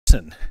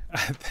person. I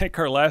think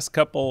our last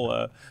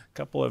couple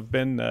have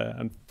been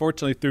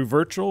unfortunately through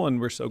virtual,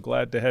 and we're so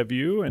glad to have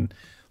you and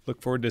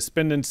look forward to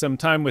spending some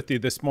time with you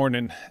this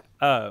morning.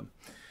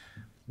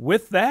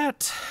 With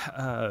that,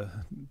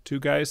 two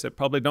guys that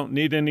probably don't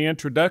need any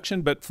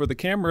introduction, but for the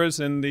cameras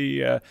and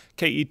the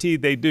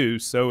KET, they do.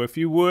 So if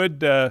you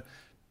would,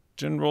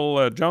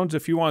 General Jones,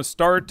 if you want to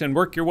start and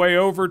work your way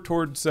over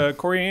towards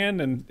Corey Ann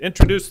and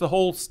introduce the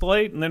whole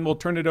slate, and then we'll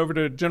turn it over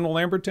to General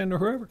Lamberton or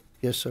whoever.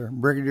 Yes, sir.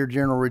 Brigadier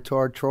General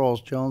Retired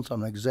Charles Jones. I'm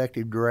the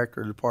Executive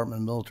Director of the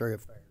Department of Military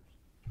Affairs.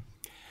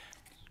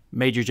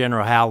 Major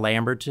General Hal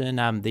Lamberton.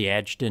 I'm the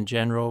Adjutant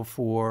General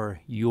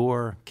for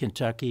your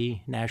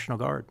Kentucky National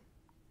Guard.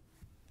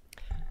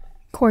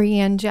 Corey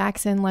Ann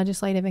Jackson,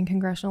 Legislative and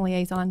Congressional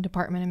Liaison,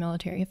 Department of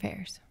Military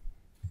Affairs.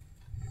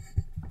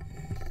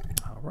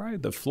 All right,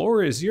 the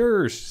floor is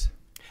yours.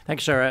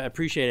 Thanks, sir. I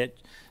appreciate it.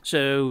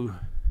 So,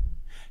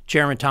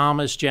 Chairman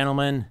Thomas,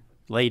 gentlemen,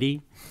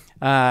 lady,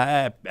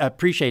 I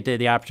appreciate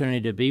the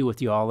opportunity to be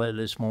with you all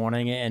this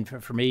morning, and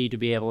for me to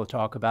be able to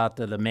talk about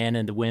the men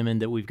and the women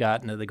that we've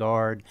got into the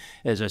Guard.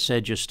 As I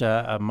said just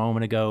a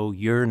moment ago,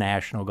 your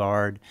National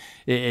Guard.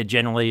 It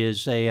generally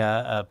is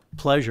a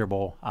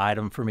pleasurable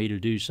item for me to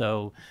do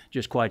so.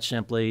 Just quite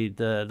simply,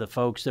 the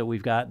folks that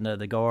we've got into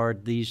the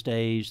Guard these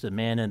days, the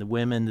men and the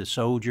women, the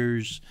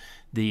soldiers,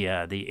 the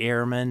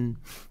airmen,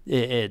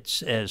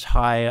 it's as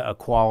high a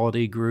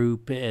quality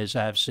group as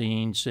I've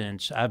seen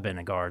since I've been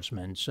a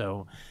guardsman.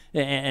 So,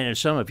 and as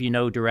some of you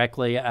know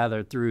directly,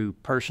 either through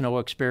personal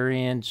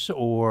experience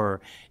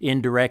or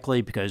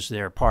indirectly because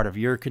they're part of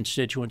your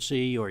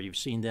constituency, or you've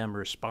seen them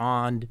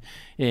respond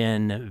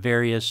in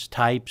various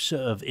types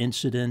of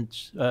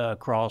incidents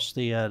across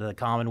the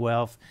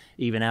Commonwealth,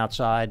 even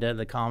outside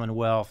the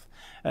Commonwealth.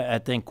 I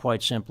think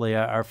quite simply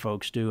our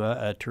folks do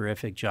a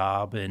terrific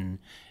job, and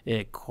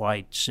it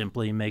quite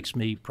simply makes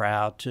me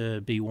proud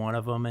to be one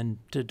of them and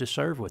to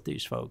serve with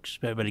these folks.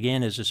 But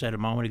again, as I said a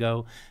moment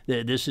ago,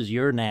 this is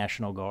your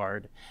National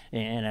Guard,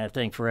 and I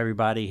think for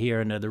everybody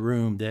here in the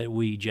room that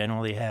we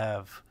generally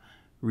have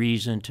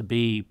reason to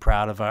be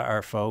proud of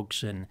our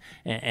folks. And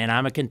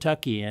I'm a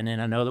Kentuckian, and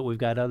I know that we've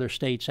got other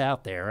states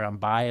out there. I'm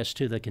biased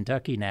to the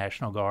Kentucky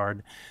National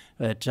Guard,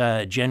 but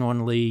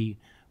genuinely,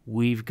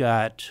 we've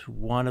got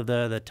one of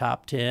the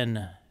top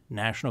 10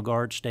 National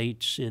Guard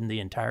states in the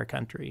entire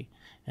country,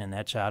 and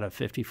that's out of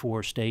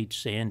 54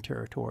 states and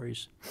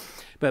territories.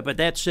 But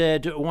that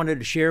said, I wanted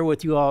to share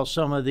with you all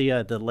some of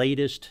the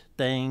latest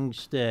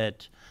things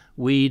that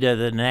we,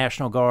 the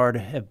National Guard,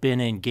 have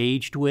been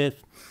engaged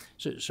with.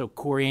 So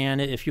Corey Ann,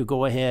 if you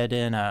go ahead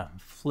and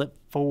flip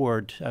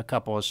forward a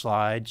couple of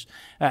slides,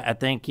 I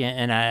think,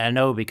 and I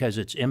know because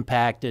it's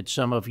impacted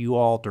some of you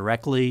all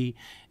directly,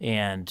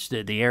 and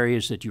the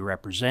areas that you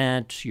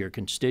represent, your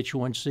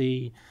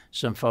constituency,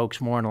 some folks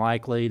more than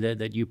likely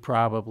that you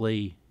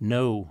probably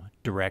know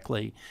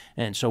directly,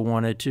 and so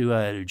wanted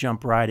to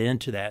jump right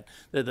into that.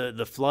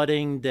 The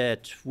flooding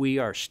that we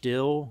are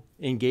still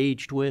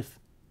engaged with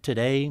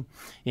today,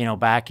 you know,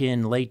 back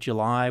in late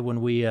July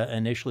when we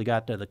initially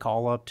got the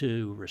call up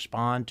to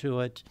respond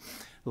to it,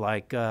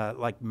 like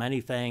many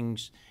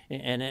things,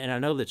 and I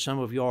know that some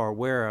of you are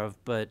aware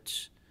of,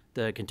 but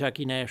the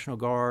Kentucky National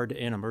Guard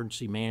and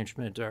emergency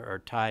management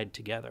are tied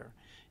together,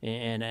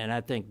 and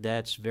I think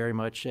that's very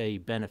much a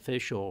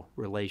beneficial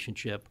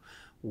relationship.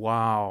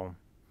 While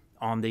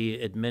on the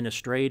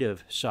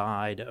administrative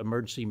side,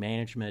 emergency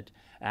management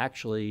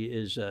actually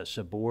is a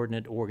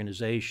subordinate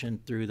organization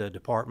through the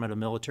Department of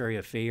Military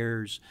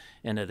Affairs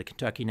and the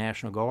Kentucky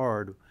National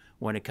Guard.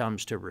 When it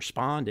comes to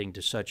responding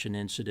to such an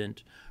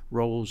incident,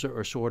 roles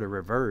are sort of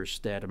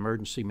reversed, that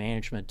emergency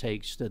management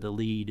takes the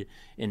lead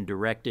in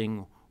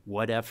directing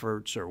what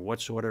efforts or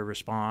what sort of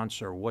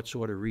response or what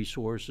sort of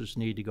resources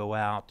need to go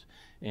out,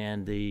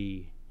 and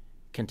the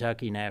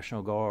Kentucky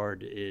National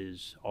Guard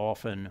is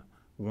often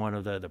one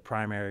of the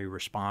primary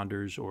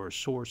responders or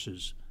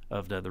sources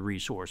of the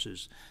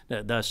resources.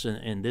 Thus,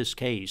 in this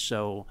case,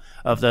 so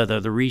of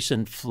the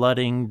recent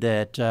flooding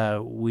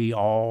that we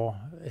all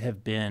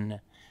have been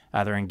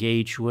either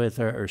engaged with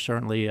or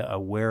certainly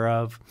aware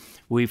of,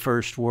 we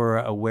first were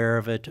aware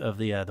of it of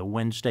the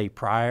Wednesday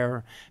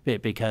prior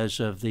because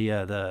of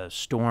the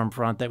storm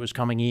front that was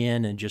coming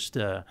in and just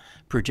the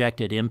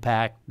projected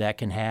impact that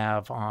can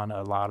have on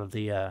a lot of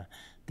the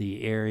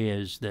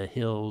areas, the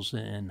hills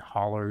and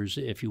hollers,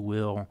 if you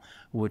will,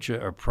 which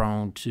are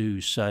prone to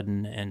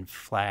sudden and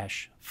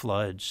flash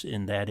floods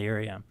in that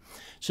area.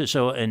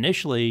 So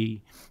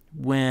initially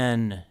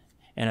when,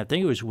 and I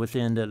think it was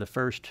within the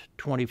first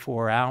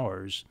 24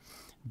 hours,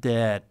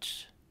 that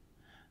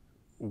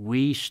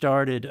we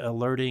started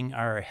alerting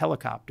our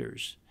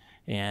helicopters,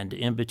 and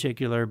in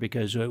particular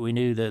because we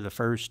knew that the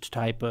first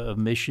type of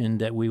mission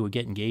that we would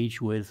get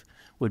engaged with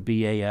would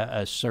be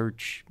a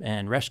search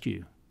and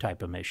rescue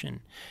type of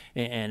mission.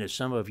 And as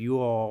some of you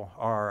all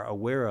are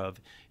aware of,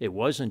 it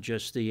wasn't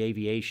just the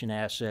aviation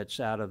assets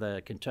out of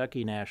the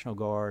Kentucky National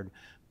Guard,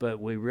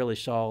 but we really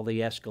saw the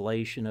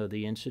escalation of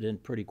the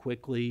incident pretty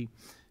quickly.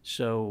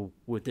 So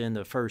within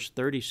the first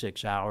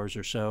 36 hours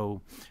or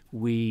so,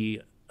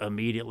 we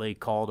immediately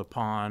called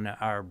upon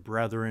our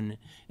brethren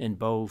in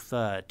both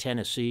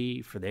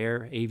Tennessee for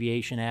their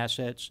aviation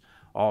assets,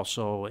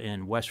 also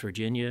in West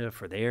Virginia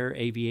for their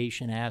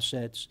aviation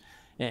assets.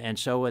 And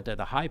so at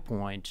the high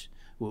point,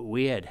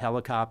 we had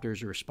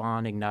helicopters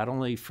responding not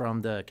only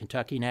from the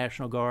Kentucky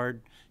National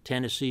Guard,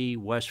 Tennessee,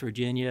 West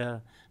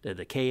Virginia, the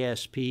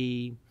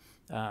KSP,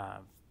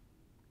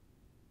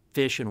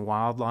 Fish and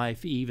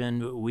Wildlife.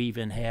 We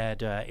even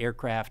had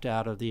aircraft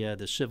out of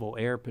the Civil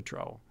Air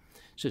Patrol.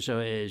 So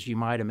as you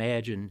might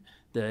imagine,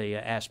 the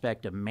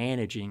aspect of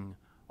managing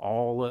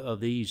all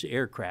of these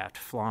aircraft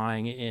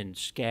flying in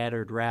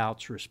scattered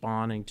routes,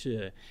 responding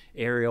to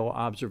aerial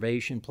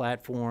observation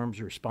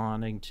platforms,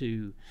 responding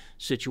to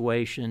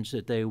situations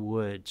that they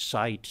would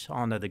sight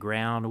onto the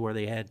ground where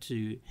they had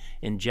to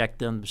inject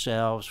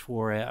themselves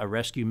for a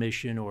rescue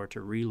mission or to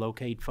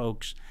relocate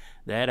folks.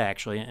 That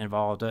actually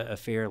involved a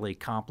fairly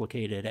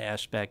complicated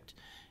aspect.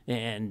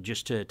 And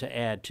just to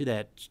add to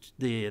that,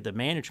 the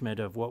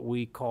management of what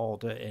we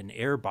called an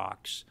air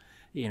box,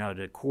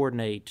 to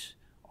coordinate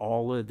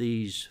all of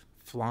these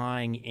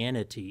flying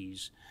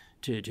entities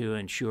to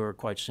ensure,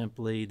 quite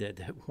simply, that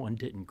one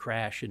didn't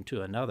crash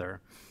into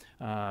another,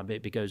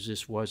 because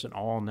this wasn't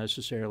all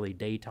necessarily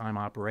daytime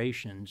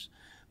operations,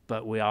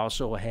 but we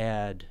also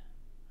had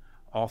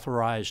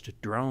authorized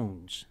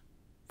drones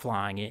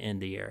flying in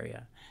the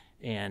area.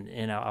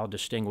 And I'll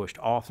distinguish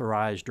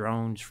authorized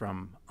drones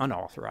from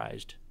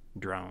unauthorized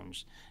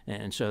drones.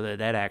 And so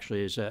that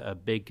actually is a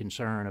big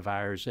concern of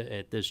ours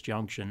at this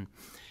junction.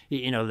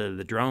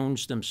 The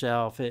drones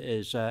themselves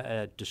is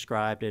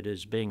described it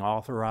as being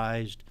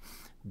authorized.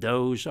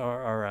 Those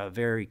are a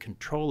very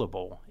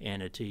controllable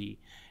entity.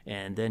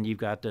 And then you've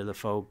got the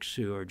folks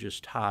who are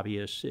just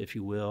hobbyists, if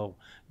you will,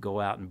 go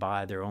out and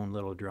buy their own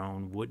little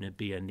drone. Wouldn't it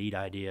be a neat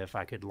idea if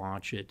I could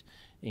launch it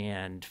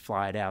and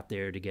fly it out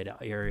there to get an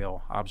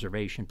aerial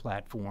observation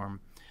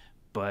platform?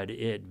 But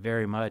it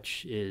very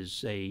much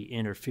is a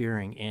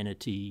interfering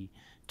entity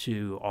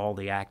to all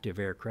the active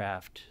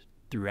aircraft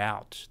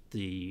throughout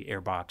the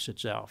airbox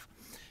itself.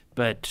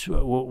 But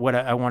what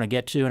I want to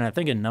get to, and I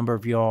think a number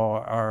of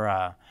y'all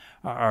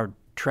are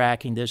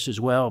tracking this as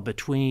well,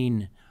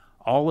 between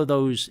all of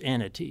those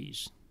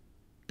entities,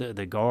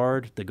 the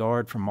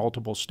guard from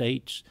multiple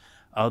states,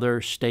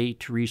 other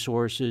state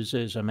resources,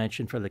 as I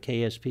mentioned, for the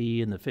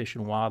KSP and the Fish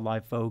and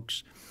Wildlife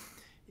folks,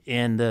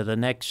 in the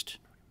next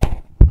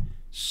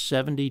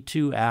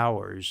 72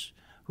 hours,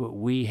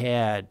 we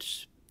had,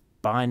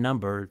 by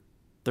number,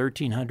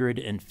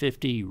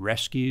 1,350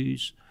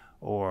 rescues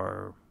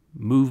or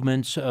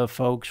movements of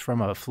folks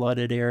from a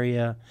flooded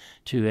area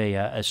to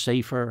a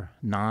safer,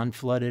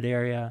 non-flooded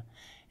area.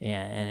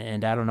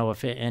 And I don't know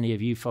if any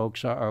of you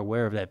folks are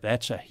aware of that.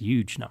 That's a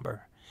huge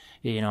number.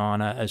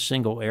 On a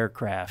single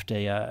aircraft,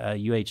 a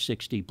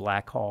UH-60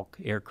 Black Hawk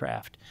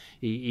aircraft,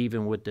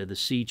 even with the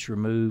seats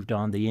removed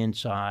on the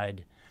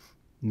inside,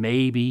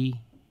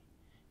 maybe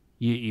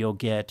you'll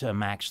get a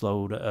max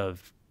load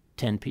of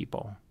 10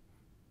 people.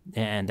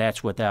 And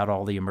that's without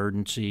all the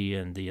emergency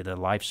and the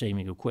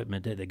life-saving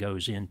equipment that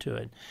goes into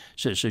it.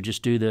 So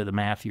just do the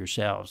math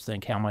yourselves.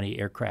 Think how many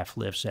aircraft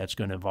lifts that's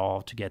going to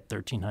involve to get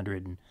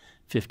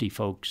 1,350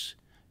 folks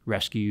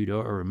rescued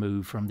or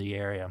removed from the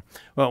area.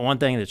 Well, one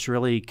thing that's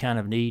really kind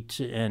of neat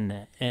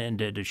and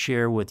to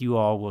share with you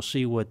all, we'll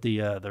see what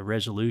the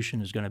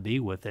resolution is going to be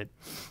with it.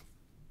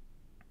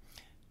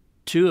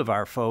 Two of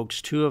our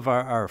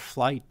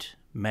flight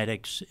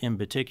medics in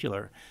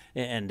particular,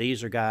 and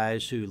these are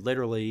guys who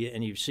literally,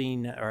 and you've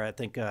seen, or I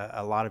think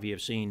a lot of you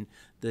have seen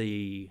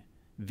the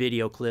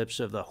video clips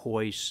of the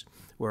hoist,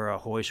 where a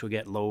hoist will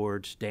get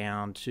lowered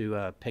down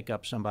to pick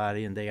up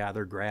somebody, and they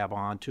either grab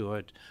onto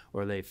it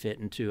or they fit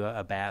into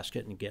a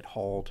basket and get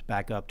hauled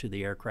back up to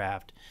the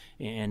aircraft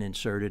and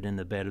inserted in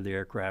the bed of the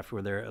aircraft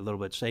where they're a little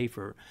bit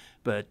safer.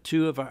 But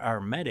two of our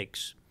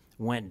medics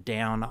went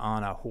down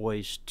on a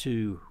hoist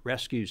to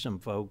rescue some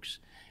folks,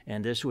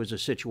 and this was a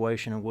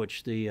situation in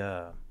which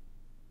the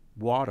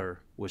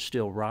water was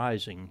still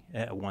rising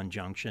at one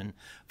junction.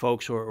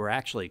 Folks were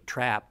actually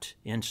trapped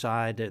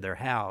inside their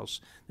house,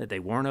 that they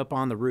weren't up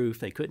on the roof.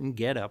 They couldn't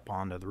get up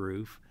onto the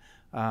roof.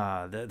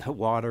 The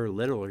water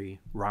literally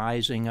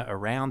rising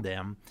around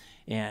them,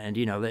 and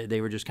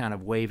they were just kind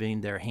of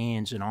waving their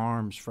hands and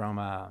arms from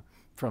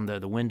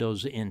the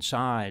windows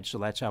inside. So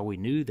that's how we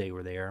knew they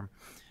were there.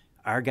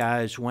 Our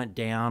guys went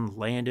down,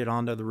 landed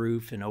onto the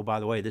roof, and oh, by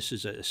the way, this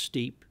is a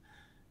steep,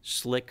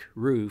 slick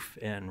roof,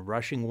 and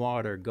rushing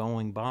water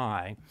going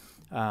by,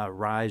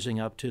 rising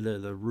up to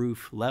the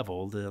roof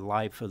level. The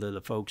life of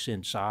the folks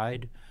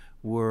inside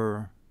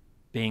were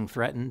being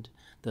threatened,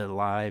 the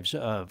lives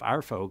of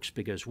our folks,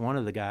 because one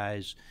of the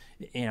guys,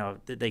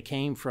 they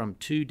came from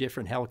two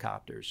different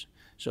helicopters.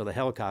 So the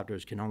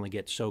helicopters can only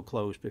get so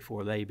close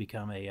before they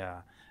become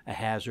a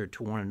hazard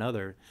to one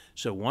another.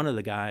 So one of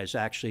the guys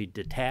actually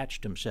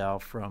detached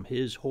himself from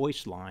his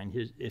hoist line,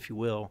 if you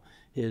will,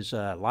 his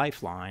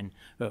lifeline,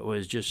 but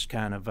was just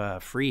kind of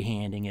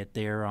freehanding it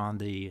there on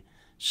the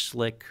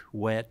slick,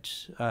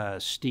 wet,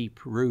 steep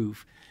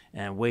roof,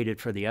 and waited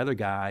for the other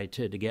guy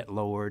to get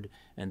lowered,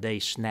 and they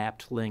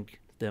snapped link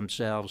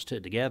themselves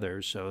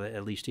together, so that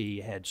at least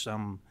he had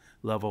some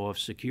level of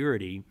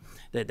security,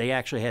 that they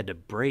actually had to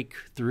break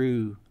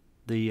through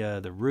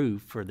the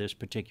roof for this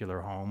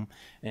particular home,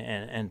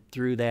 and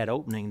through that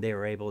opening they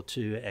were able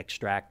to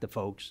extract the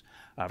folks,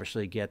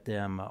 obviously get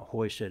them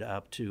hoisted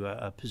up to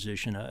a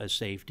position of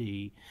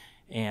safety.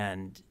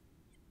 And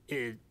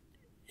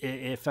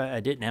if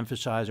I didn't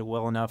emphasize it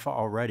well enough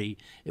already,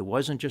 it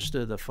wasn't just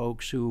the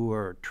folks who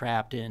were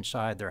trapped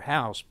inside their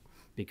house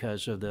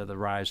because of the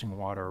rising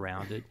water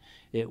around it.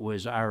 It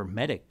was our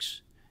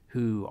medics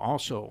who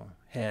also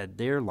had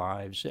their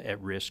lives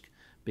at risk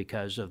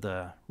because of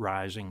the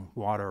rising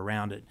water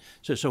around it.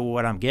 So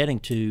what I'm getting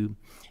to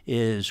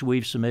is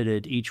we've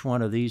submitted each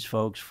one of these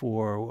folks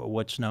for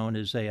what's known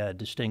as a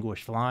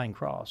Distinguished Flying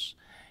Cross.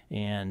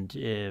 And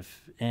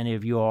if any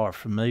of you are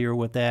familiar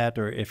with that,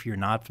 or if you're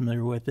not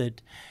familiar with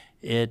it,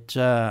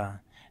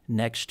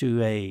 next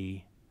to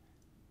a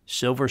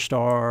Silver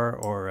Star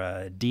or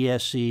a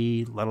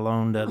DSC, let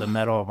alone the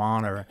Medal of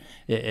Honor,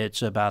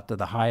 it's about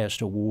the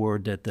highest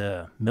award that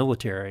the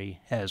military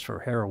has for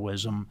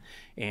heroism.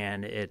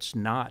 And it's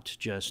not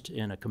just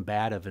in a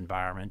combative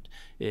environment,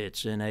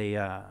 it's in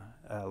a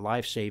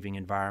life-saving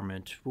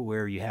environment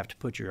where you have to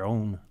put your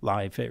own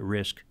life at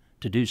risk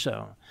to do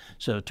so.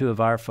 So two of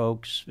our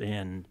folks,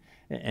 and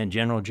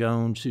General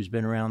Jones, who's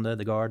been around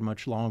the Guard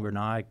much longer than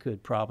I,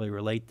 could probably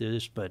relate to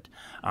this, but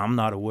I'm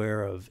not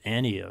aware of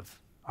any of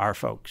our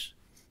folks,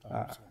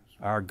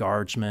 our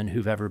guardsmen,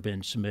 who've ever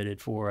been submitted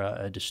for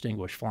a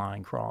Distinguished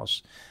Flying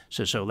Cross.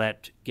 So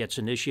that gets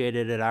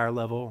initiated at our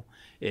level.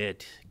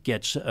 It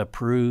gets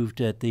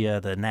approved at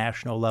the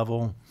national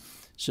level.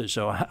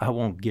 So I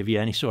won't give you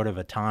any sort of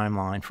a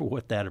timeline for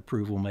what that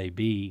approval may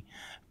be,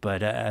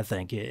 but I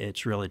think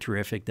it's really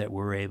terrific that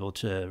we're able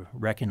to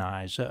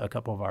recognize a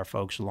couple of our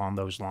folks along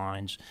those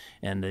lines,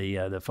 and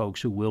the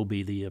folks who will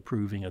be the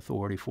approving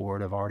authority for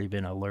it have already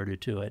been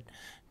alerted to it,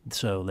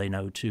 so they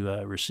know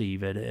to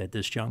receive it at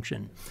this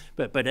junction.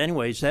 But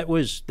anyways, that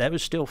was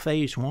still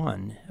phase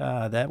one.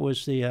 That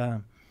was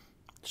the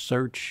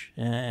search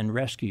and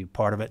rescue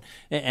part of it.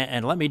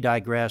 And let me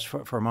digress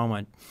for a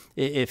moment.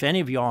 If any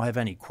of y'all have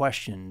any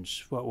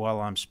questions while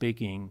I'm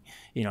speaking,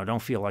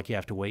 don't feel like you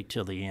have to wait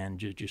till the end.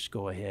 Just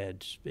go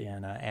ahead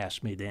and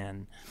ask me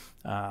then.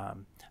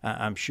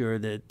 I'm sure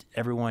that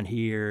everyone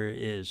here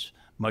is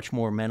much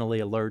more mentally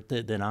alert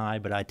than I,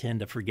 but I tend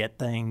to forget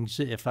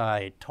things if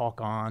I talk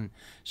on.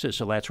 So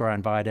that's where I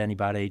invite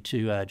anybody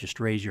to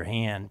just raise your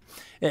hand.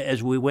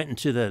 As we went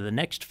into the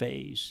next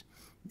phase,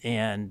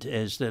 and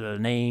as the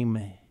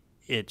name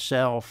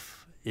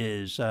itself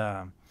is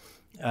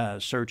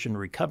search and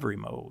recovery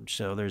mode,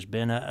 so there's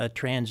been a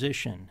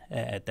transition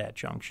at that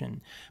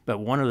junction. But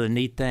one of the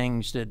neat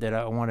things that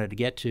I wanted to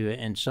get to,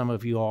 and some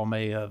of you all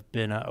may have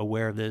been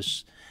aware of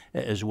this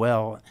as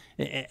well,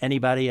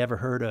 anybody ever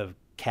heard of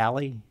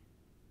Cali?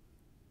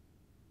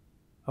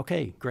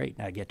 Okay, great.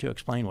 I get to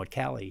explain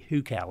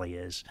who Cali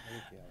is.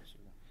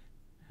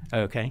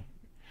 Okay.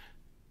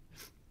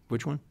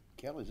 Which one?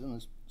 Cali's in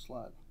this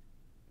slide.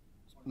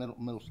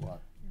 Middle slide.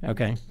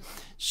 Okay.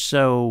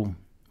 So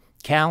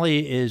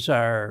Cali is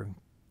our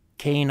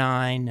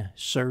canine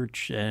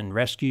search and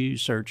rescue,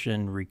 search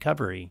and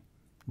recovery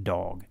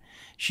dog.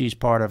 She's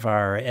part of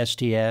our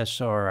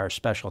STS, or our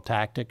Special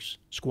Tactics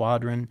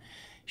Squadron.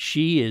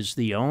 She is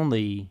the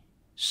only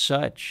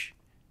such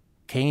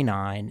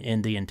canine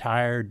in the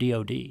entire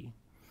DoD.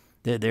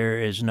 There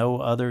is no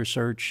other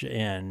search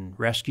and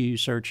rescue,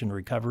 search and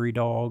recovery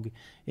dog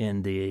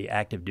in the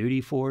active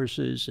duty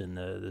forces, in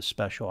the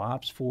special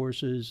ops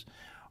forces,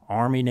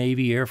 Army,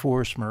 Navy, Air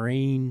Force,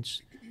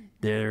 Marines.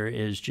 There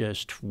is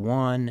just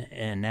one,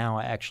 and now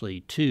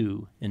actually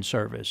two in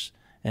service,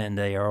 and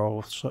they are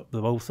also,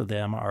 both of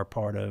them are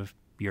part of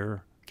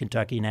your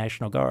Kentucky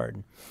National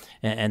Guard.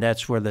 And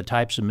that's where the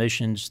types of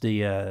missions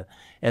the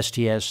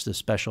STS, the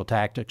Special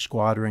Tactics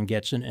Squadron,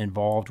 gets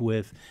involved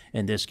with,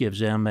 and this gives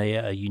them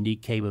a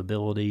unique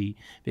capability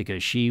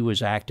because she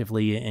was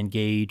actively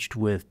engaged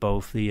with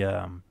both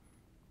the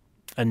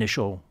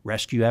initial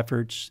rescue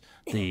efforts,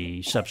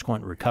 the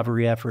subsequent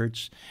recovery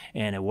efforts,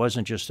 and it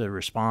wasn't just a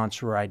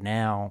response right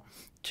now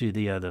to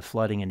the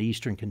flooding in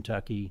eastern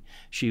Kentucky.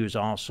 She was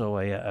also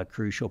a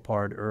crucial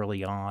part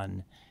early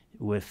on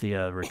with the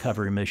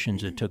recovery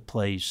missions that took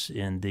place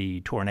in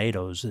the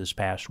tornadoes this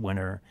past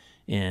winter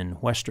in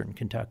western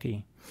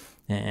Kentucky.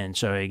 And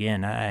so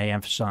again, I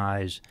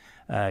emphasize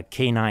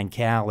Canine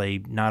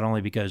Cali not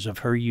only because of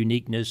her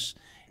uniqueness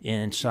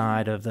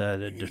inside of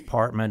the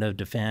Department of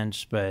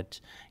Defense, but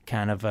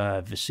kind of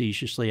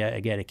facetiously, I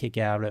get a kick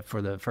out of it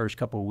for the first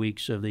couple of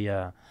weeks of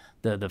the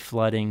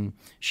flooding.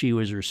 She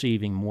was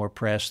receiving more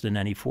press than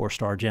any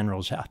four-star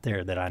generals out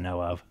there that I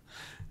know of.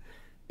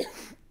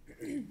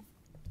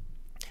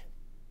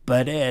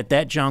 But at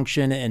that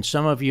junction, and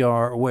some of you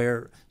are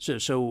aware,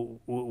 so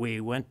we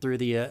went through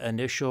the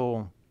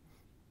initial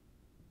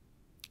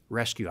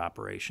rescue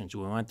operations.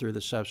 We went through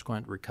the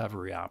subsequent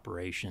recovery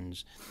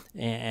operations,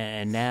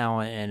 and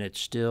now, and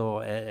it's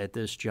still at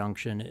this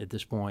junction, at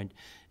this point,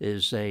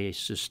 is a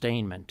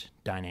sustainment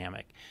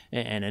dynamic.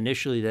 And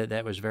initially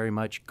that was very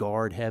much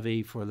guard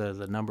heavy for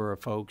the number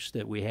of folks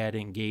that we had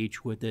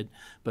engaged with it,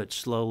 but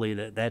slowly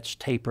that's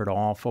tapered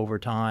off over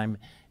time,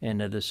 and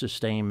the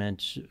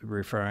sustainment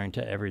referring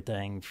to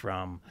everything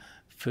from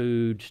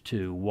food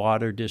to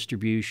water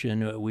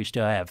distribution. We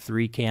still have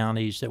 3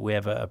 counties that we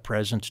have a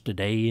presence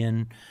today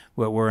in,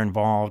 where we're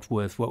involved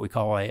with what we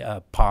call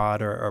a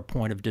pod or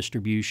point of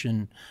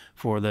distribution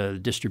for the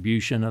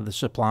distribution of the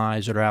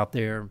supplies that are out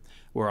there.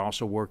 We're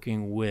also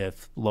working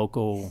with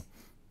local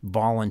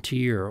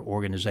volunteer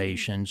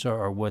organizations,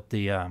 or what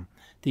the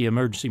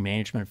emergency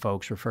management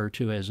folks refer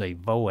to as a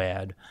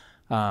VOAD,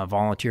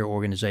 volunteer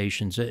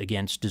organizations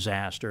against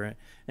disaster.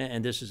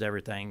 And this is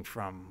everything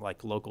from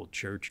like local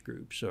church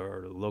groups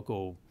or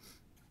local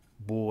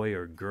Boy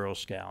or Girl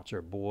Scouts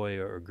or Boy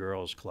or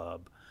Girls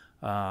Club,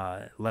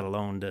 let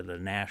alone to the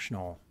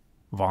national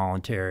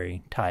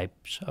voluntary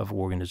types of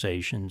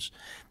organizations.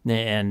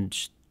 And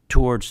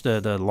towards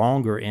the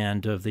longer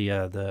end of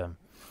the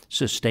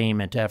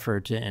sustainment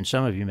effort, and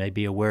some of you may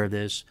be aware of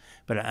this,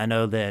 but I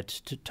know that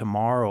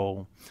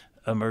tomorrow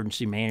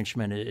emergency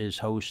management is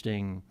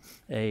hosting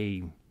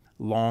a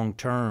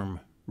long-term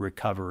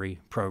recovery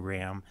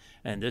program,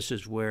 and this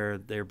is where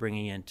they're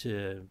bringing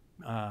into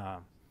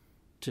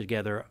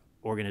together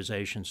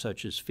organizations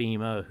such as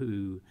FEMA,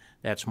 who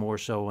that's more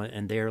so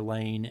in their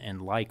lane,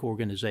 and like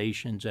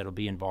organizations that'll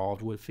be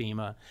involved with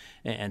FEMA,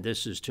 and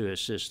this is to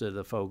assist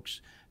the folks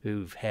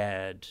who've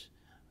had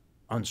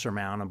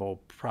unsurmountable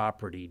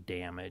property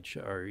damage,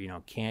 or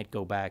can't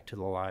go back to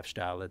the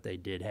lifestyle that they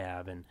did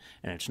have, and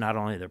it's not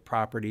only the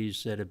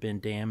properties that have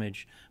been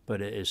damaged,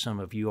 but as some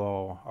of you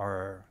all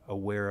are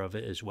aware of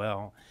it as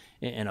well,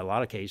 in a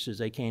lot of cases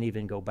they can't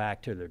even go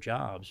back to their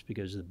jobs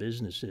because the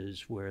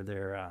businesses where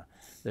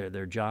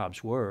their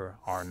jobs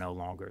are no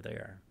longer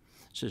there.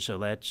 So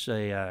that's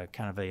a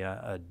kind of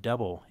a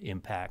double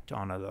impact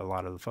on a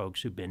lot of the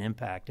folks who've been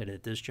impacted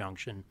at this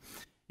junction.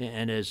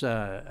 And as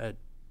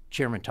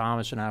Chairman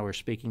Thomas and I were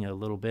speaking a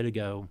little bit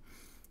ago,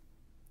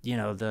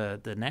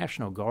 the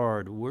National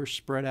Guard, we're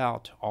spread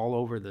out all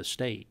over the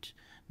state,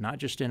 not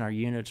just in our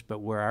units, but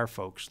where our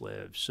folks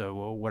live.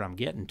 So what I'm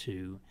getting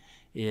to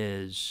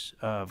is,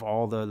 of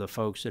all the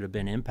folks that have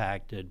been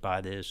impacted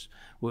by this,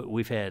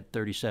 we've had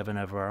 37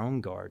 of our own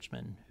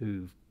guardsmen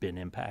who've been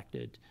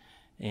impacted.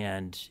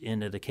 And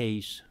into the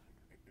case,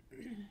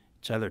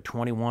 it's either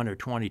 21 or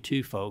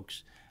 22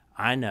 folks.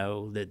 I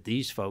know that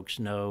these folks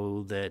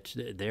know that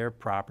their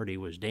property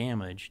was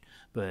damaged,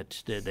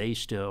 but that they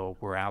still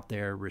were out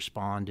there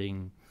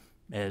responding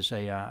as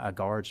a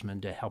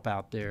guardsman to help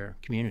out their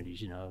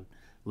communities,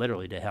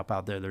 literally to help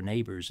out their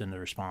neighbors in the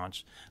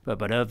response.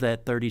 But of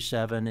that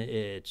 37,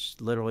 it's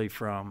literally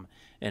from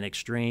an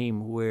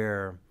extreme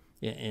where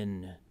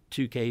in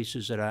 2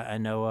 cases that I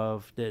know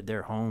of, that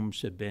their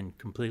homes have been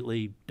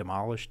completely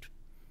demolished,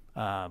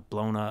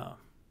 blown up,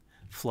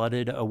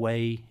 flooded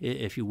away,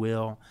 if you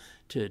will,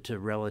 to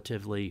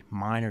relatively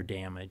minor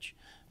damage.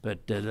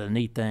 But the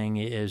neat thing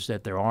is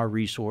that there are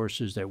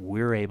resources that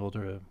we're able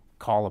to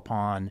call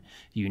upon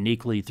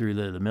uniquely through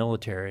the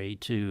military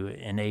to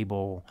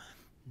enable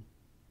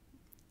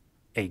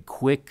a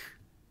quick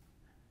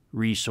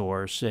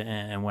resource.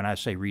 And when I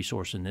say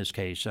resource in this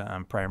case,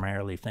 I'm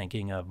primarily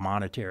thinking of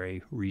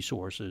monetary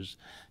resources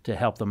to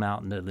help them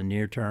out into the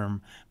near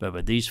term.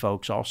 But these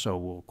folks also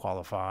will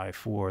qualify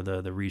for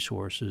the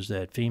resources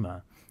that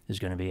FEMA is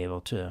going to be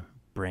able to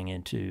bring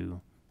into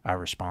our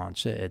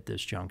response at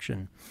this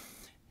junction.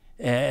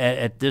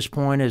 At this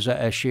point, as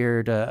I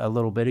shared a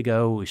little bit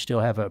ago, we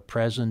still have a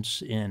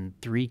presence in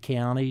 3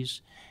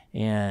 counties,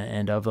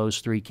 and of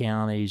those 3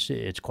 counties,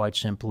 it's quite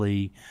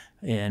simply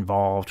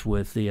involved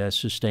with the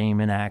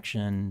sustainment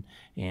action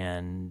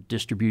and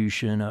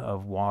distribution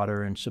of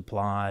water and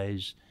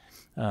supplies.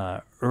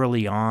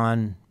 Early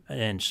on,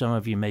 and some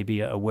of you may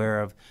be aware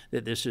of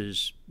that, this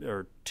is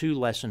 2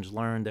 lessons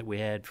learned that we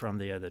had from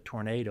the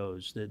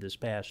tornadoes this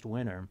past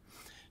winter.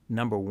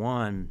 Number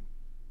one,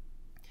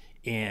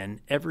 in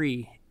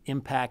every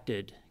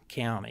impacted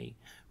county,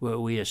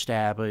 we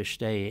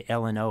established a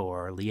LNO,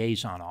 or a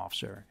liaison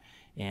officer,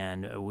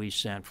 and we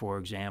sent, for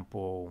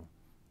example,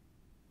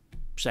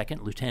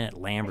 Second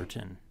Lieutenant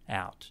Lamberton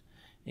out,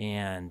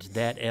 and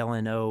that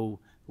LNO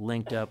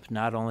linked up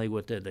not only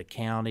with the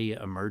county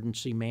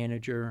emergency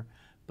manager,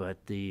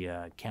 but the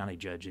county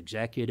judge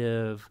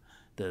executive,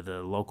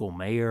 the local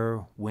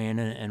mayor, when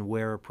and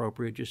where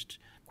appropriate, just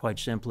quite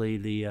simply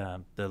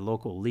the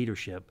local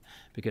leadership.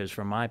 Because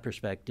from my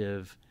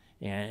perspective,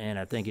 and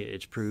I think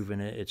it's proven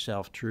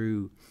itself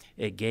true,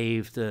 it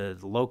gave the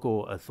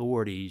local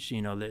authorities,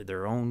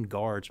 their own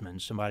guardsmen,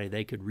 somebody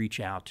they could reach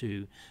out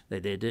to. They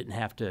didn't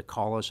have to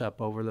call us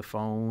up over the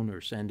phone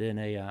or send in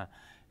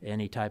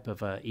any type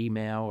of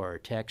email or a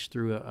text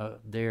through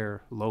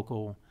their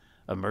local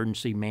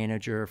emergency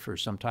manager for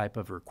some type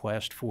of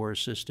request for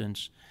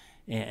assistance.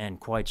 And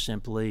quite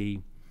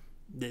simply,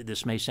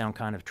 this may sound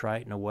kind of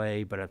trite in a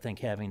way, but I think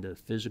having the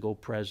physical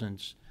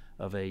presence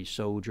of a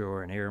soldier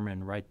or an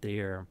airman right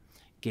there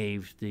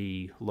gave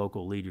the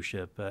local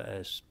leadership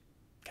as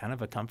kind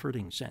of a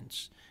comforting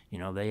sense. You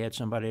know, they had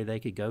somebody they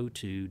could go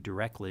to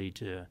directly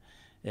to,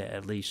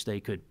 at least they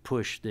could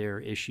push their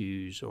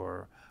issues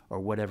or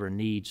whatever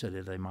needs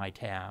that they might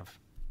have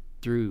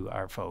through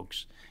our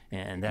folks.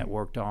 And that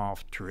worked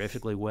off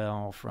terrifically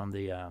well from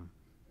the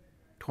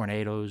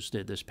tornadoes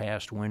this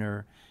past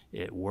winter.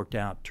 It worked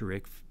out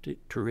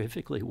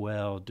terrifically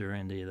well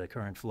during the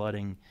current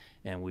flooding,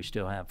 and we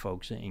still have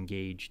folks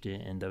engaged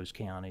in those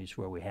counties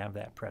where we have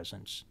that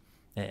presence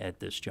at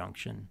this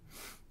junction.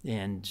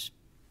 And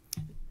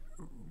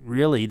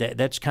really,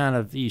 that's kind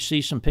of, you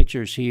see some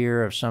pictures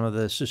here of some of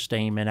the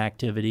sustainment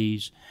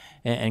activities,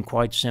 and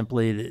quite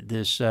simply,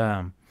 this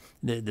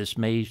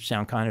may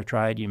sound kind of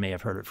trite. You may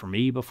have heard it from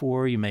me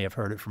before. You may have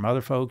heard it from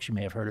other folks. You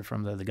may have heard it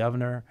from the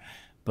governor.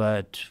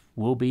 But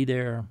we'll be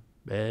there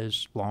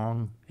as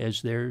long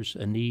as there's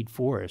a need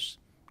for us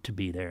to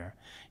be there.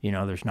 You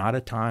know, there's not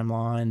a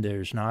timeline.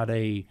 There's not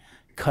a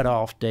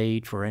cutoff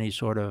date for any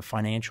sort of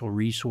financial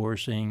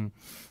resourcing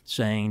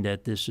saying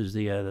that this is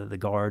the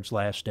Guard's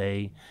last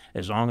day.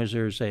 As long as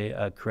there's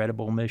a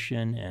credible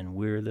mission and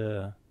we're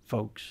the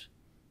folks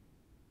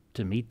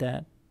to meet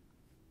that,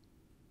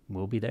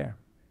 we'll be there.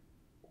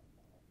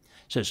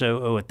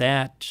 So with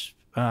that,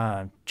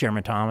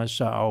 Chairman Thomas,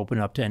 I'll open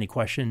up to any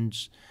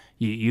questions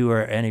you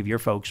or any of your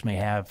folks may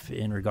have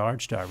in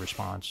regards to our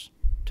response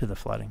to the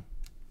flooding.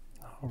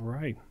 All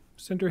right.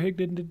 Senator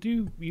Higdon, did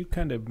you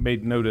kind of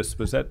made notice,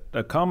 was that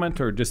a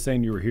comment or just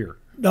saying you were here?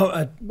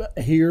 No,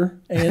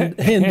 here and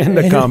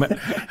a comment.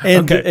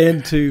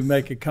 And to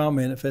make a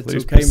comment, if that's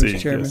Please okay, proceed. Mr.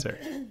 Chairman. Yes,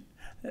 sir.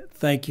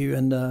 Thank you.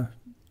 And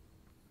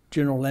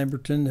General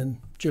Lamberton and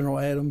General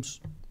Adams,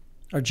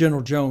 or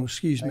General Jones,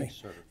 excuse me.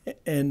 Thanks,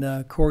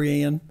 And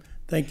Corey Ann,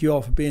 thank you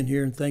all for being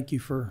here, and thank you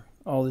for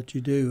all that you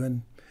do.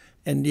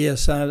 And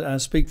yes, I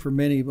speak for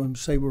many when I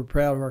say we're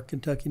proud of our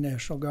Kentucky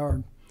National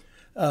Guard.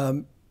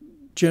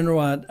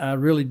 General, I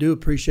really do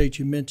appreciate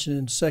you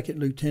mentioning second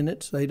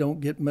lieutenants. They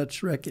don't get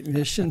much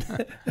recognition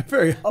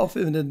very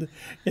often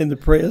in the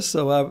press,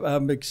 so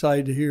I'm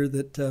excited to hear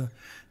that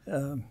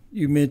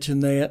you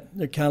mentioned that.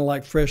 They're kind of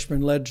like freshman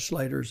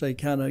legislators. They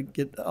kind of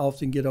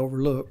often get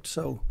overlooked,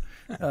 so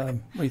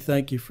we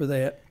thank you for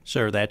that.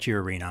 Sir, that's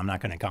your arena. I'm not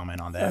going to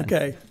comment on that.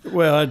 Okay.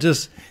 Well, I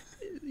just,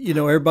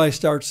 everybody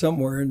starts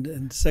somewhere,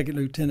 and second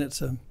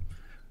lieutenant's, well,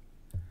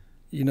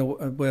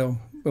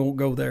 we won't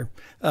go there.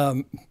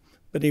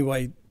 But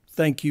anyway,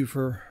 thank you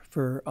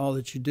for all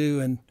that you do.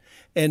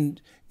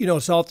 And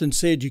it's often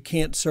said you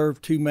can't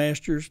serve two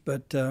masters,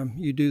 but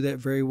you do that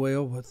very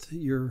well with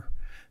your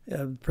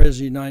President of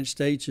the United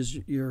States as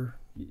your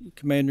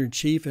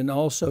Commander-in-Chief, and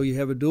also you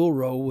have a dual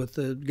role with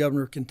the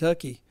Governor of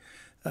Kentucky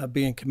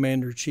being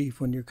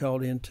Commander-in-Chief when you're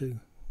called into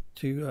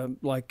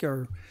like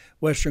our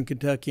Western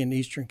Kentucky and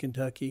Eastern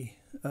Kentucky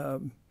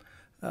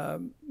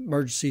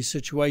emergency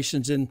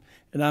situations, and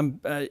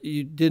I'm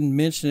you didn't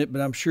mention it,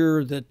 but I'm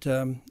sure that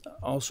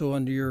also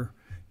under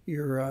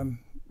your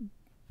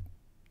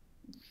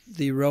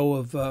the role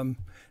of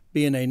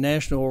being a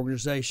national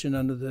organization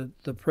under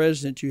the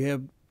president, you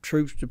have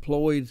troops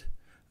deployed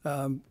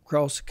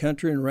across the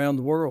country and around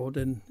the world,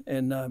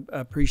 and I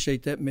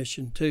appreciate that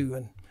mission too.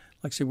 And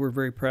like I said, we're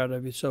very proud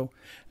of you. So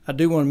I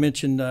do want to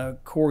mention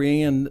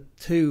Corey Ann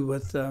too.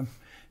 With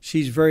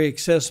she's very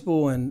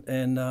accessible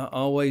and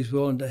always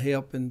willing to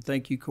help. And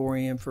thank you,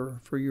 Corey Ann,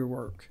 for your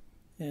work.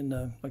 And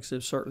like I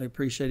said, certainly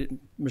appreciate it.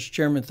 Mr.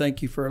 Chairman,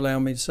 thank you for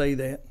allowing me to say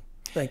that.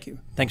 Thank you.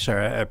 Thanks, sir.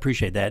 I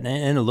appreciate that. And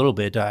in a little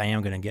bit, I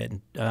am going to get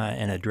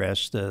and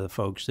address the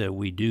folks that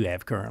we do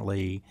have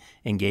currently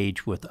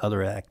engaged with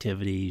other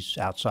activities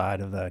outside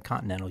of the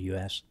continental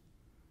U.S.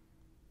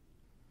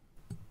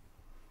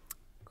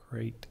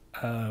 Great.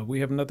 We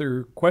have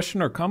another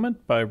question or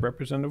comment by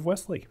Representative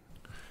Wesley.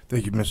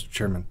 Thank you, Mr.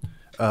 Chairman.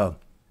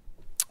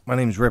 My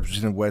name is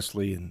Representative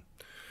Wesley,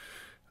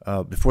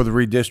 and before the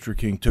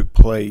redistricting took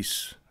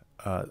place,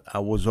 I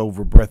was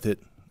over Breathitt,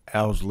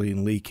 Owsley,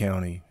 and Lee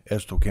County,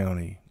 Estill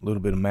County, a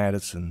little bit of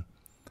Madison,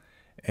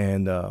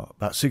 and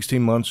about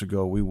 16 months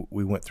ago,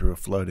 we went through a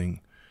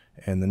flooding,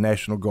 and the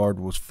National Guard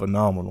was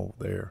phenomenal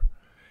there.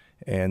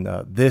 And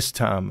this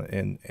time,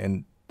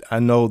 and I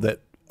know that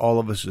all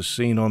of us have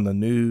seen on the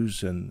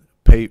news and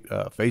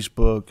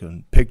Facebook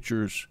and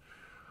pictures.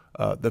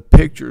 The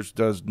pictures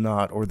does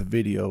not, or the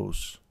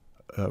videos,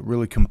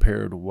 really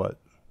compare to what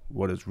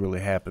has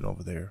really happened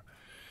over there.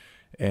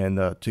 And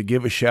to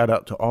give a shout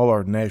out to all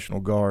our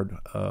National Guard,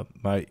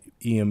 my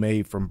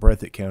EMA from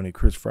Breathitt County,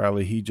 Chris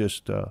Friley, he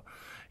just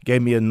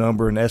gave me a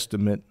number, an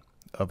estimate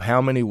of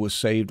how many was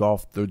saved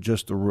off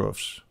just the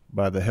roofs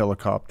by the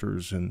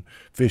helicopters and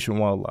Fish and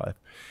Wildlife.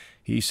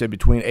 He said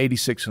between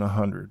 86 and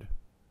 100.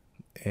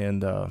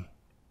 And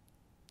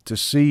to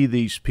see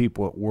these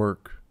people at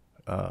work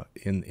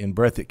in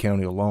Breathitt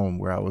County alone,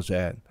 where I was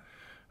at,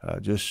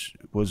 just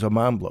was a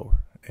mind blower.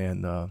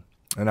 And I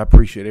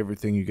appreciate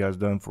everything you guys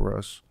done for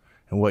us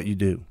and what you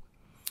do.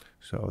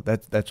 So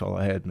that's all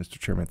I had, Mr.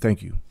 Chairman.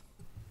 Thank you.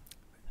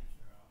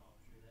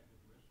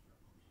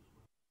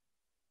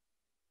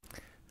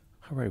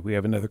 All right, we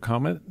have another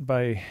comment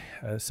by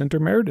Senator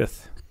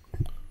Meredith.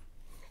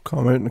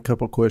 Comment and a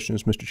couple of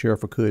questions, Mr. Chair,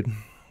 if I could.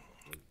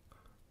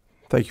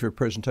 Thank you for your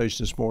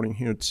presentation this morning.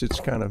 You know,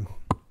 it's kind of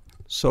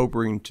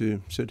sobering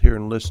to sit here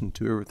and listen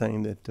to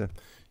everything that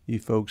you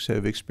folks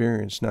have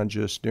experienced, not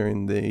just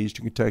during the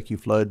Eastern Kentucky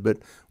flood, but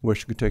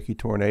Western Kentucky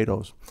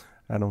tornadoes.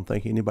 I don't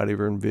think anybody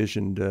ever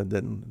envisioned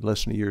that in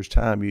less than a year's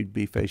time you'd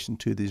be facing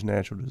two of these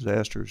natural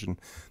disasters, and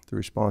the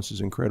response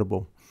is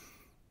incredible.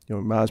 You know,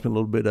 it reminds me a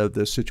little bit of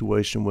the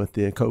situation with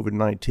the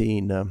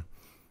COVID-19.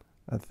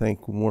 I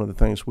think one of the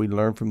things we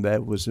learned from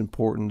that was the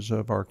importance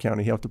of our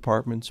county health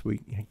departments.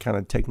 We kind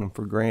of taken them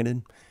for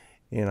granted,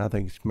 and I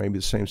think it's maybe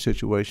the same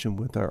situation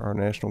with our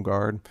National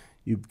Guard.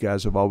 You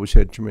guys have always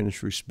had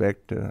tremendous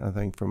respect, I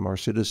think, from our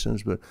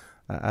citizens, but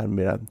I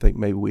admit I think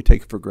maybe we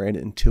take it for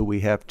granted until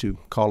we have to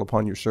call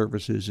upon your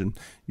services, and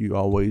you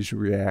always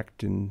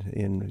react,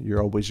 and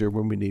you're always there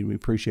when we need. We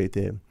appreciate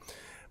that.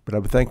 But I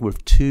would think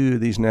with two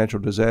of these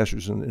natural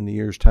disasters in the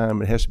year's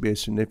time, it has to be a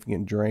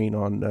significant drain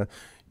on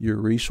your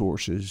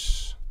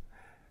resources.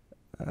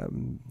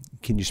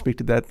 Can you speak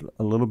to that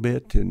a little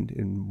bit,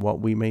 and what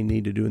we may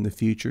need to do in the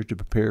future to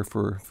prepare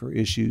for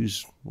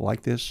issues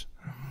like this?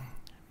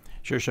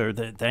 Sure, sir.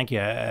 Thank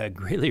you. I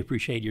greatly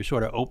appreciate your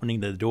sort of opening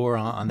the door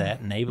on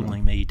that,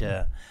 enabling me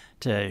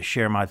to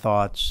share my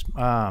thoughts.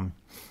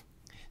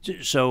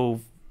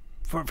 So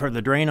for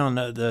the drain on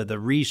the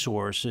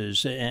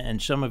resources,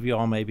 and some of you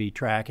all may be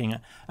tracking,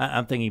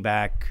 I'm thinking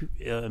back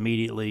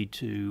immediately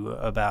to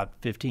about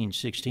 15,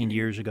 16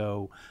 years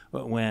ago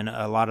when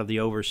a lot of the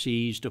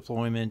overseas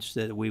deployments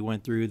that we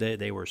went through,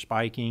 they were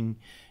spiking,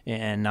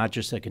 and not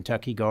just the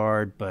Kentucky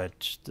Guard,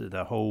 but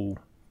the whole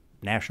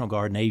National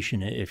Guard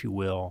nation, if you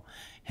will,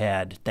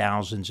 had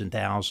thousands and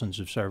thousands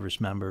of service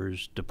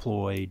members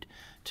deployed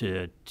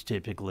to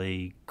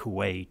typically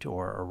Kuwait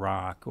or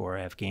Iraq or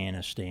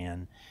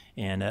Afghanistan.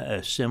 And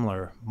a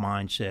similar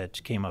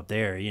mindset came up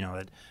there. You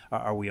know,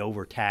 are we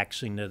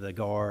overtaxing the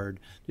Guard?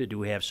 Do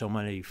we have so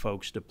many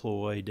folks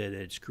deployed that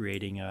it's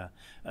creating a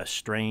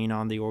strain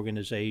on the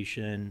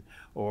organization,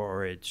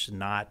 or it's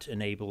not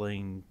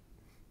enabling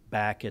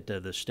back at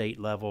the state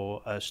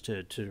level us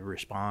to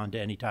respond to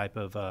any type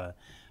of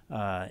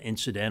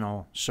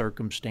incidental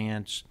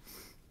circumstance?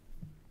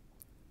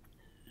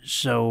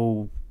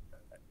 So,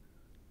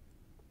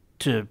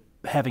 to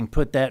having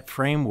put that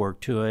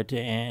framework to it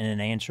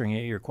and answering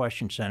your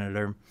question,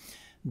 Senator,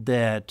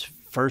 that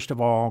first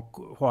of all,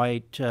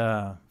 quite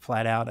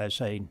flat out, I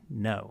say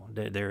no.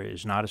 There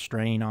is not a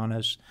strain on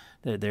us.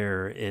 That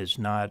there is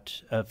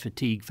not a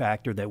fatigue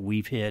factor that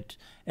we've hit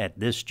at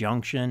this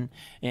junction,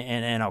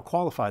 and I'll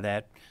qualify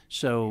that.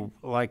 So,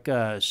 like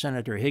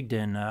Senator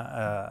Higdon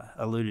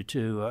alluded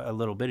to a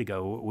little bit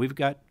ago, we've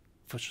got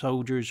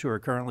soldiers who are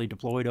currently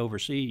deployed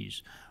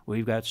overseas.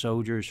 We've got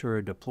soldiers who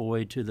are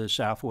deployed to the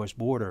southwest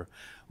border.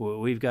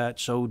 We've got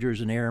soldiers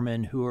and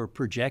airmen who are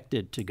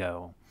projected to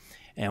go.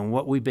 And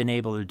what we've been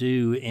able to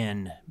do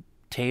in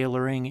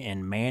tailoring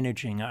and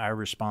managing our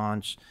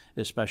response,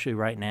 especially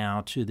right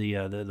now to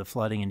the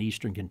flooding in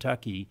eastern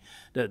Kentucky,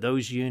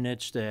 those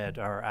units that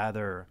are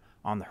either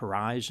on the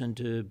horizon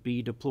to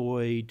be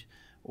deployed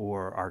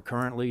or are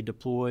currently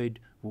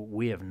deployed,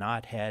 we have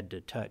not had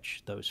to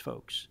touch those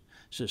folks.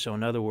 So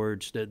in other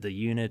words, the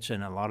units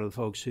and a lot of the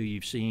folks who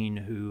you've seen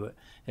who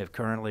have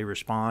currently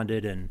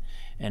responded, and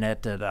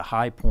at the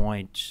high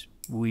point,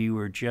 we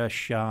were just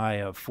shy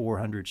of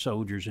 400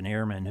 soldiers and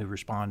airmen who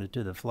responded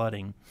to the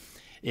flooding.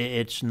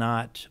 It's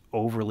not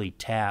overly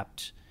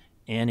tapped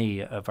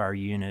any of our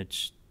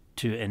units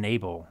to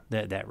enable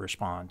that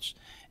response.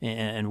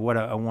 And what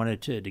I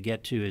wanted to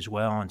get to as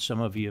well, and some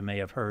of you may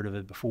have heard of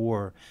it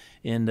before,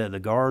 in the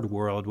Guard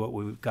world, what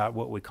we've got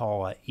what we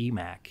call a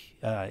EMAC,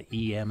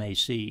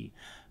 EMAC,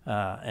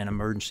 an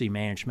Emergency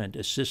Management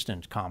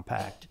Assistance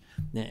Compact.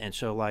 And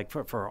so like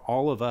for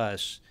all of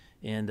us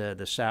in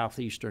the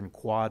southeastern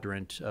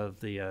quadrant of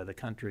the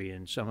country,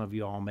 and some of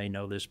you all may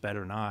know this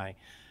better than I,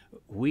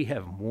 we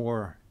have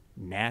more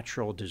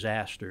natural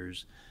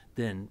disasters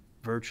than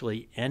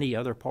virtually any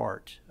other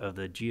part of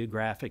the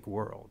geographic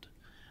world.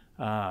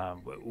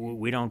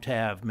 We don't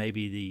have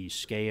maybe the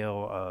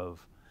scale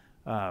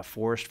of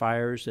forest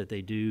fires that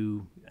they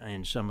do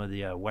in some of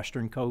the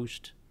western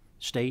coast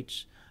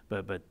states,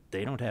 but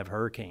they don't have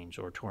hurricanes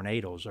or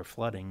tornadoes or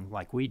flooding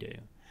like we do.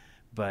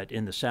 But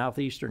in the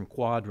southeastern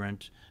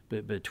quadrant,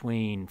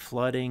 between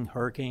flooding,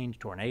 hurricanes,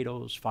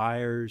 tornadoes,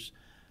 fires,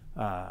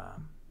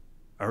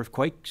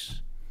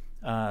 earthquakes,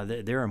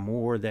 there are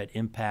more that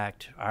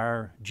impact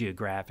our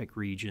geographic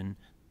region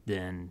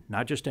than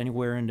not just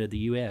anywhere into the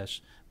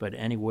U.S., but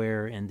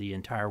anywhere in the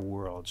entire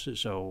world.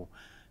 So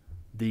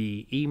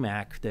the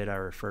EMAC that I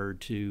referred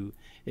to,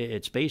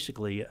 it's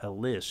basically a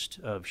list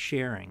of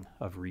sharing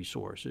of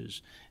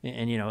resources.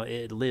 And you know,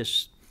 it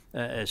lists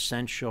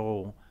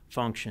essential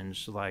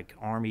functions like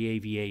Army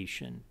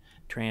aviation,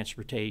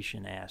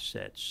 transportation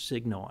assets,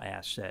 signal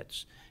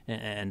assets,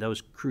 and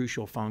those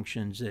crucial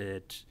functions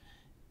that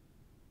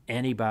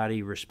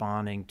anybody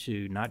responding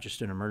to not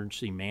just an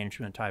emergency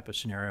management type of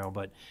scenario,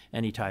 but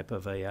any type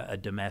of a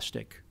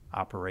domestic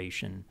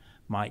operation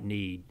might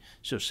need.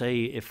 So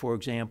say if, for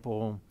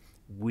example,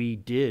 we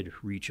did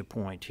reach a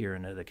point here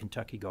in the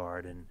Kentucky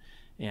Guard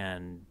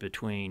and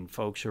between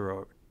folks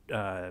who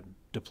are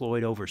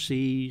deployed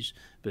overseas,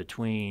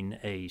 between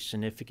a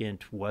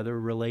significant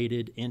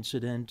weather-related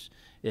incident,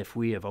 if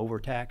we have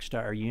overtaxed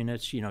our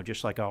units,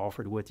 just like I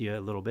offered with you a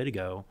little bit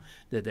ago,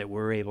 that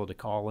we're able to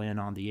call in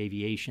on the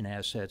aviation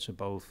assets of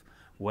both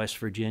West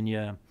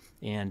Virginia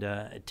and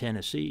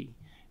Tennessee,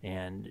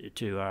 and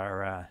to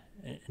our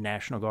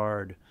National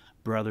Guard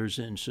brothers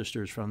and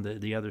sisters from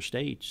the other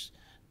states,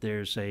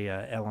 there's a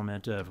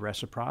element of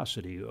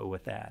reciprocity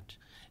with that.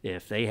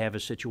 If they have a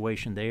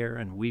situation there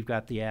and we've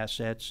got the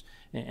assets,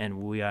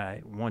 and we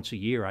once a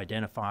year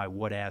identify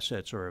what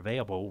assets are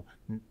available,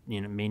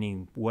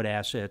 meaning what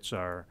assets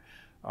are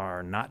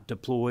not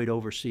deployed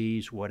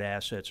overseas, what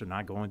assets are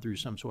not going through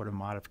some sort of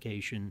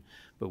modification,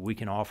 but we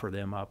can offer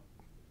them up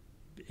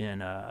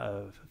in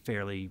a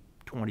fairly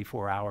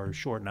 24-hour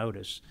short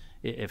notice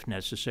if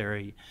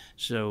necessary.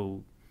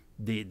 So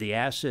the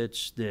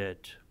assets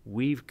that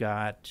we've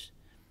got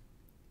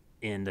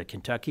in the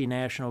Kentucky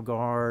National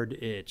Guard,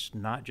 it's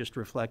not just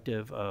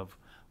reflective of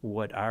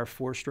what our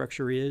force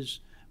structure is,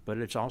 but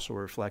it's also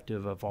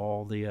reflective of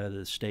all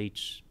the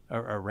states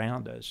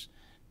around us.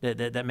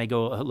 That may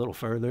go a little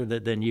further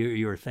than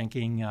you're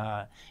thinking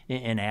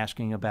in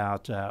asking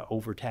about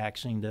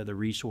overtaxing the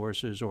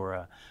resources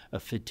or a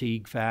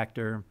fatigue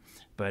factor.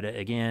 But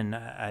again,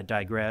 I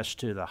digress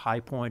to the high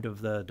point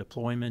of the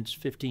deployments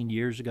 15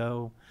 years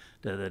ago.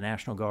 The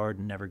National Guard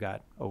never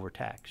got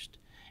overtaxed.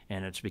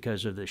 And it's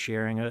because of the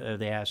sharing of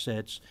the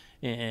assets.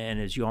 And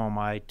as you all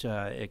might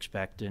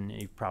expect, and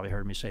you've probably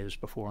heard me say this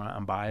before,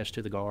 I'm biased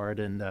to the Guard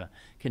and the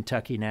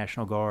Kentucky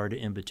National Guard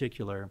in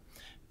particular.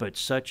 But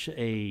such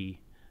a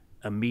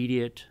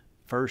immediate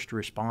first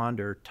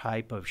responder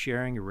type of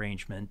sharing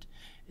arrangement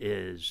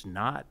is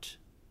not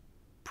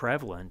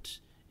prevalent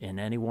in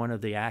any one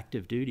of the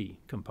active duty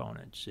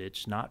components.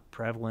 It's not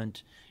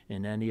prevalent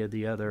in any of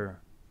the other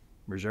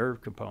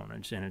reserve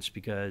components, and it's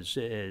because,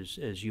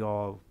 as you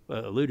all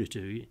alluded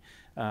to,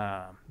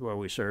 where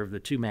we serve the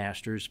two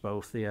masters,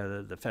 both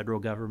the federal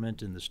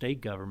government and the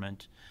state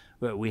government,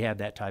 but we have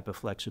that type of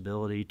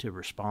flexibility to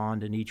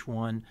respond in each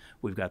one.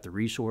 We've got the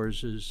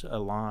resources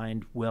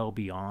aligned well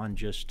beyond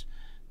just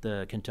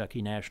the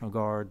Kentucky National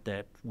Guard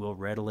that will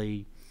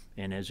readily,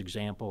 and as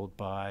exampled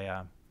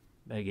by,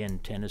 again,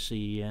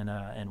 Tennessee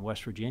and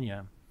West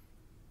Virginia,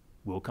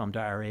 will come to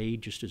our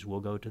aid just as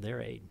we'll go to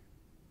their aid.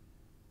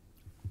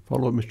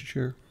 Follow up, Mr.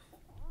 Chair.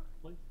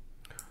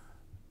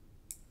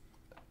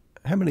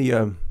 How many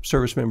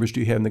service members do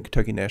you have in the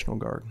Kentucky National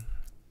Guard?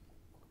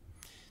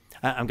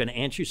 I'm going to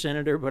answer you,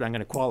 Senator, but I'm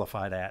going to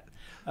qualify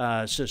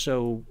that.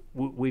 So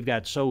we've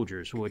got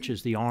soldiers, which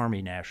is the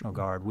Army National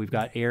Guard. We've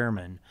got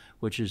airmen,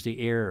 which is the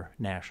Air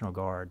National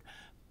Guard.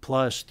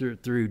 Plus, through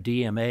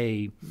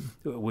DMA,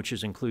 which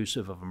is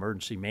inclusive of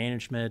emergency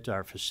management,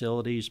 our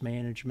facilities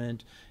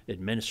management,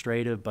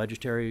 administrative,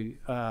 budgetary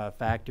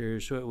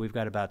factors, we've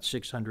got about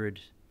 600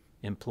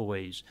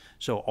 employees.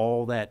 So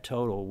all that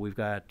total, we've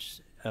got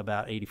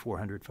about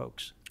 8,400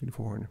 folks.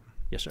 8,400.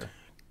 Yes, sir.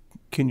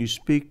 Can you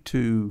speak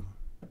to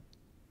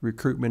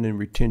recruitment and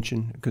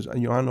retention? Because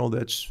I know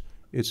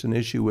it's an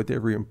issue with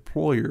every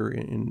employer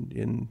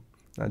in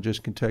not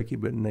just Kentucky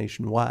but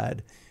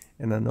nationwide.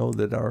 And I know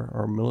that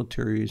our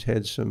military has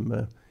had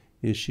some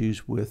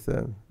issues with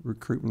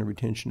recruitment and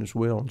retention as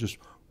well. Just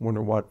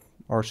wonder what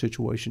our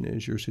situation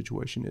is, your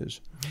situation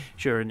is.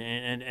 Sure,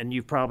 and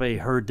you've probably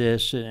heard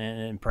this,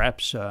 and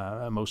perhaps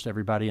most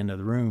everybody in the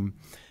room,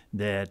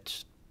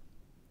 that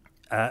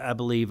I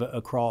believe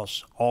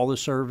across all the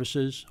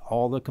services,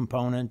 all the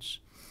components,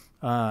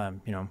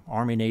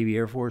 Army, Navy,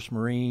 Air Force,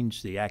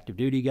 Marines, the active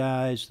duty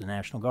guys, the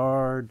National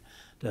Guard,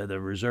 the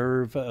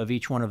reserve of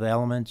each one of the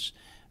elements,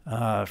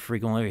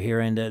 frequently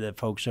hearing that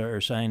folks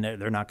are saying that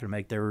they're not going to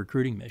make their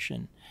recruiting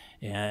mission.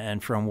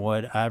 And from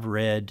what I've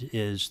read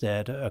is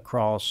that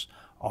across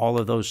all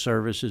of those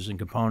services and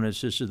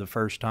components, this is the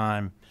first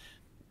time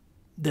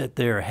that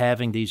they're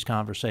having these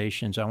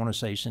conversations, I want to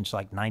say since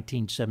like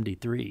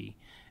 1973.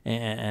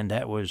 And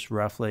that was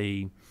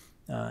roughly,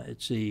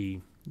 let's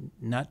see,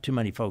 not too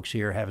many folks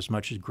here have as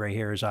much as gray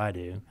hair as I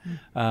do,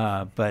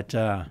 but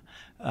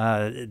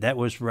that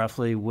was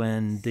roughly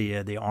when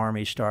the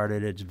Army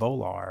started its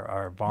VOLAR,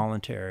 our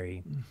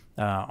voluntary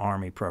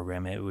Army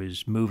program. It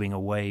was moving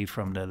away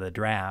from the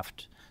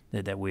draft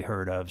that we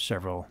heard of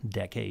several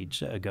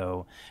decades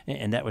ago,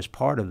 and that was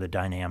part of the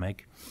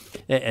dynamic.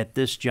 At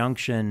this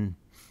junction,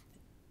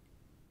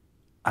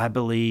 I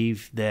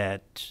believe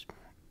that,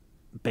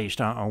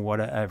 based on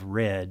what I've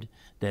read,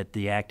 that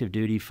the active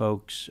duty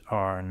folks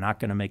are not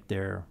going to make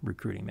their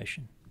recruiting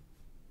mission.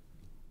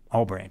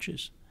 All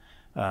branches.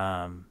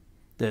 The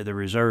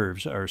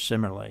reserves are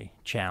similarly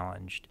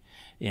challenged.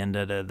 And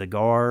the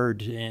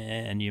Guard,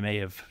 and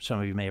some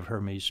of you may have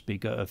heard me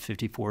speak of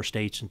 54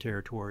 states and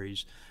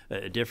territories.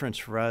 A difference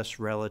for us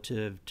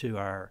relative to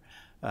our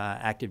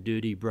active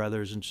duty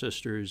brothers and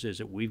sisters is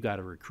that we've got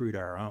to recruit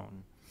our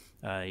own.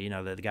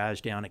 The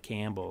guys down at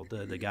Campbell,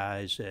 the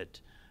guys at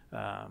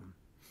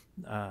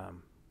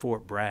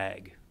Fort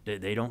Bragg.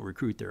 They don't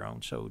recruit their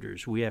own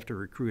soldiers. We have to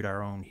recruit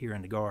our own here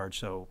in the Guard.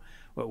 So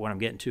what I'm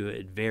getting to,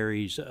 it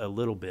varies a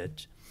little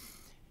bit.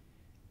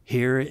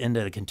 Here in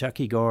the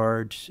Kentucky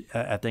Guard,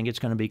 I think it's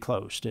going to be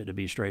close, to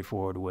be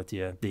straightforward with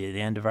you. The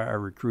end of our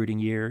recruiting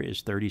year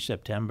is 30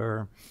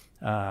 September.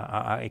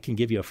 I can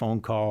give you a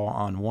phone call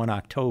on 1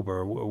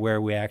 October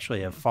where we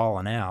actually have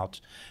fallen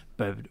out.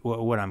 But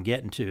what I'm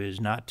getting to is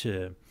not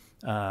to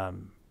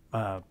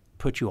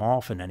put you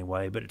off in any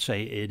way, but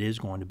say it is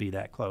going to be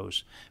that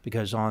close.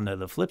 Because on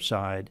the flip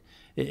side,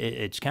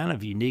 it's kind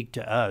of unique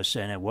to us,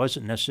 and it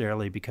wasn't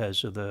necessarily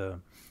because of the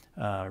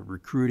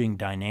recruiting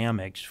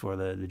dynamics for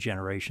the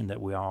generation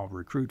that we all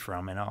recruit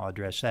from, and I'll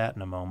address that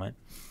in a moment.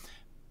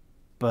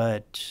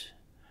 But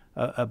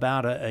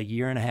about a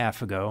year and a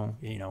half ago,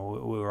 we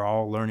were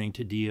all learning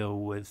to deal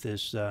with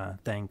this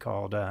thing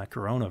called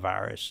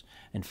coronavirus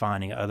and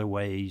finding other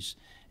ways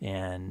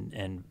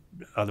and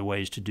other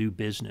ways to do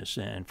business.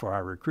 And for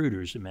our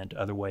recruiters, it meant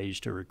other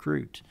ways to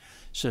recruit.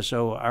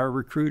 So our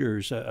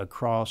recruiters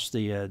across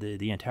the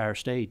entire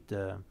state,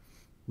 the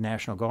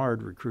National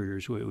Guard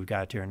recruiters we've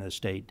got here in the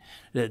state,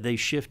 they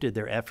shifted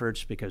their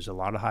efforts because a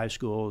lot of high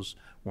schools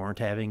weren't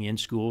having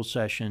in-school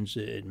sessions.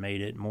 It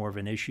made it more of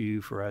an issue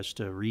for us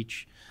to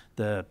reach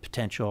the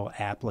potential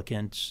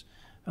applicants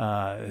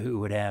who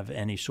would have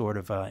any sort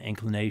of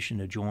inclination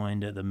to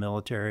join the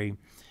military.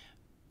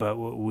 But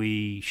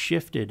we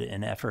shifted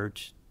an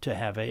effort to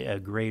have a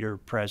greater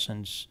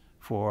presence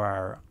for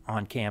our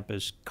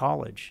on-campus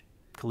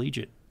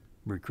collegiate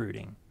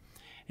recruiting.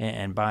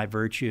 And by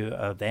virtue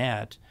of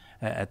that,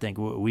 I think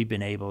we've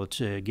been able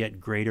to get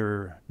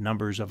greater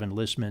numbers of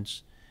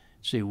enlistments.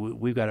 See,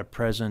 we've got a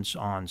presence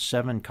on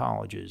 7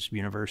 colleges,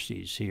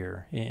 universities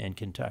here in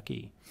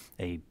Kentucky,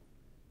 a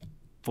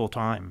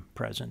full-time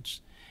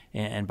presence.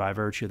 And by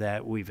virtue of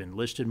that, we've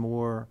enlisted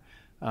more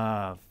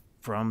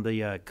from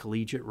the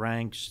collegiate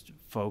ranks,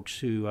 folks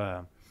who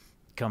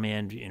come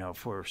in,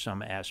 for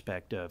some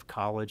aspect of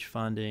college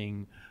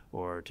funding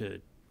or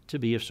to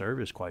be of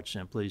service, quite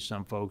simply.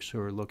 Some folks who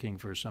are looking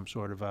for some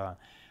sort of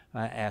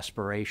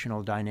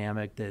aspirational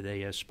dynamic that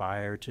they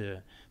aspire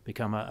to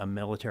become a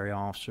military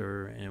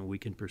officer, and we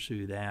can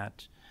pursue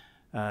that.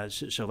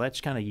 So that's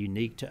kind of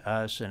unique to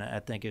us, and I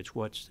think it's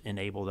what's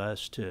enabled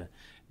us to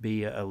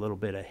be a little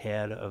bit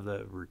ahead of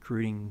the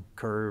recruiting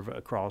curve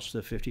across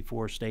the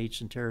 54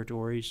 states and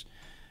territories.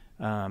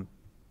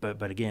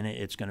 But again,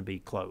 it's going to be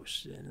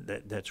close.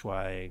 That's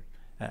why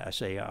I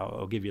say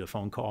I'll give you the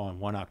phone call on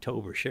 1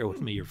 October. Share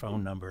with me your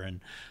phone number,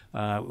 and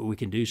we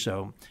can do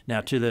so.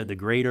 Now, to the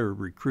greater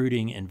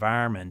recruiting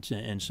environment,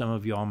 and some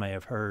of y'all may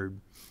have heard,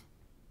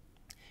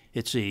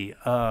 it's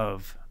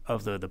of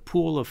the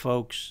pool of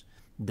folks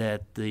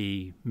that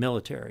the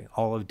military,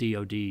 all of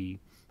DOD,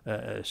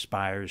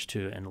 aspires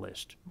to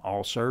enlist.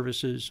 All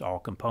services, all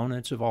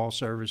components of all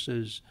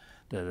services,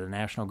 the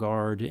National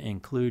Guard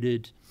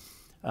included.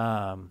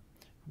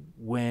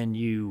 When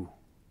you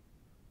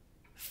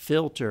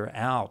filter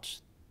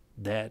out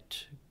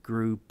that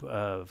group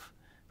of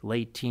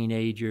late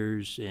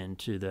teenagers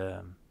into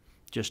the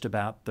just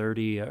about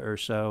 30 or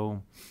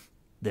so,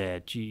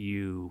 that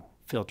you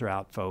filter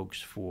out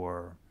folks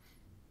for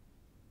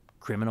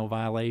criminal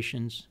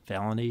violations,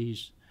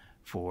 felonies,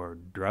 for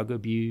drug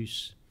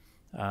abuse,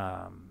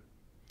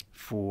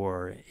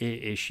 for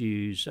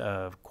issues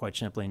of quite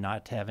simply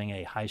not having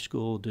a high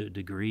school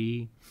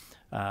degree,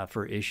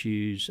 for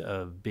issues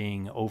of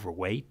being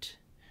overweight,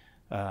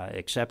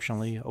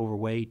 exceptionally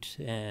overweight,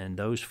 and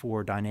those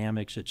 4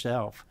 dynamics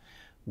itself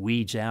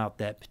weeds out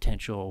that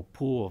potential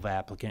pool of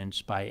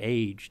applicants by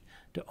age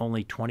to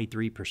only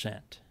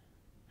 23%.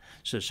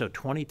 So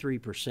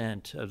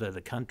 23% of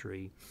the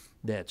country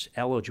that's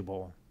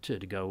eligible to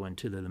go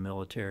into the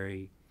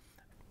military,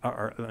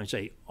 or let me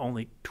say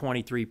only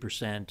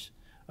 23%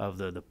 of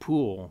the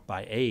pool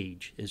by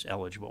age is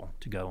eligible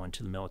to go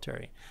into the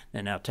military.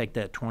 And now take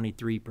that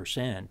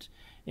 23%,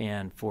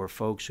 and for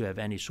folks who have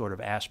any sort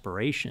of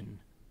aspiration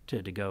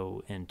to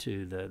go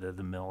into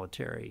the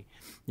military,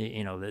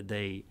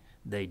 that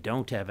they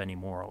don't have any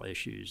moral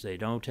issues, they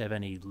don't have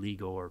any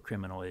legal or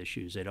criminal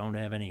issues, they don't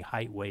have any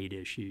height weight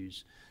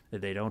issues,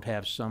 that they don't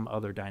have some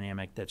other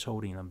dynamic that's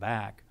holding them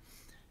back,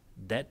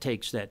 that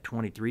takes that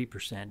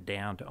 23%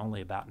 down to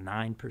only about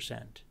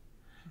 9%.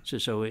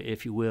 So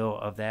if you will,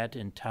 of that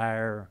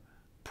entire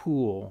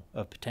pool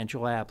of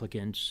potential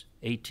applicants,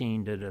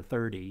 18 to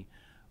 30,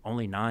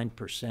 only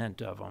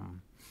 9% of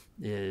them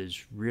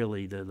is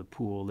really the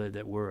pool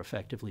that we're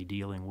effectively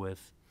dealing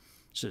with.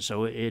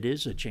 So it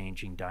is a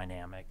changing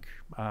dynamic.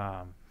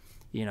 On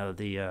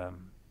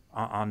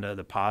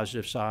the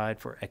positive side,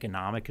 for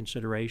economic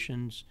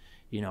considerations,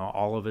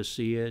 all of us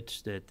see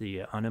it, that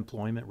the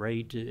unemployment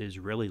rate is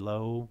really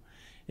low.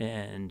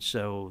 And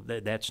so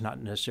that's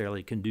not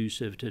necessarily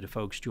conducive to the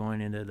folks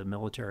joining the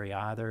military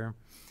either.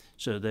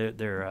 So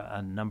there are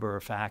a number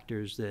of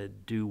factors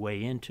that do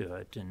weigh into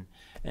it.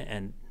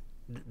 And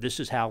this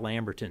is Hal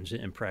Lamberton's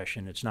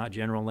impression. It's not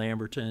General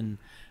Lamberton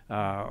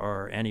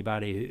or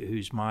anybody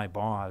who's my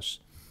boss.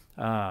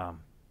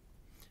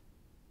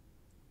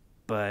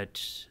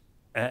 But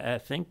I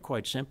think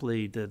quite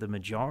simply the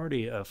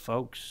majority of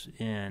folks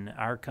in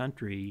our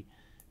country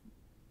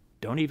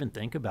don't even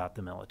think about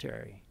the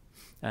military.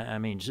 I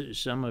mean,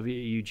 some of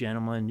you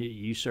gentlemen,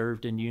 you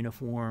served in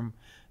uniform,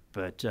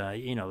 but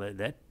you know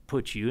that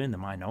puts you in the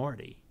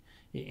minority.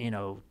 You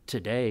know,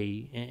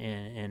 today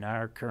in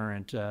our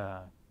current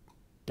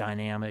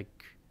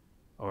dynamic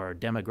or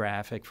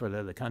demographic for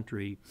the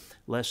country,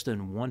 less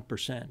than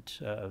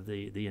 1% of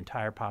the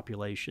entire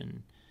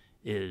population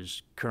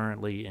is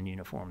currently in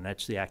uniform.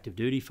 That's the active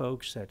duty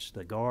folks, that's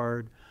the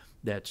Guard,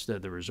 that's the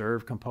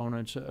reserve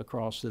components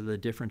across the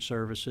different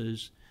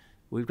services.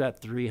 We've got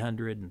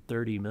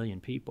 330 million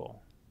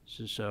people.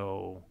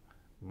 So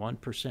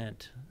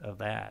 1% of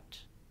that,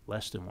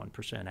 less than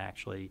 1%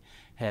 actually,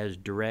 has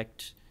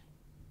direct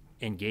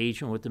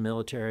engagement with the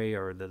military,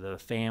 or the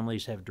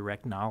families have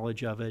direct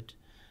knowledge of it.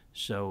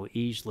 So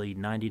easily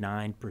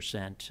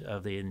 99%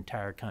 of the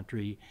entire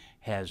country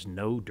has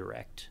no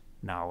direct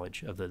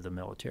knowledge of the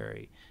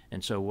military.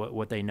 And so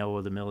what they know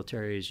of the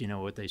military is, you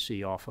know, what they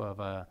see off of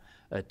a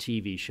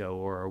TV show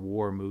or a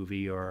war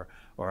movie, or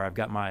I've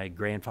got my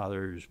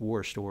grandfather's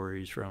war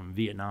stories from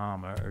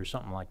Vietnam or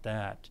something like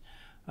that.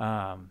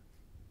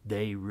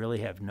 They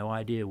really have no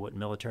idea what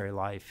military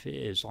life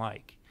is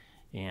like.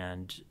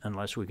 And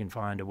unless we can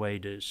find a way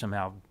to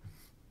somehow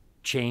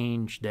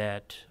change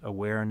that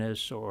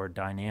awareness or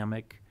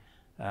dynamic,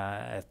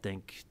 I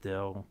think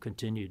there'll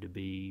continue to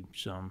be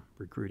some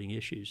recruiting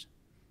issues.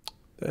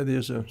 That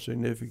is a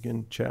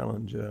significant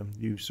challenge.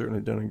 You've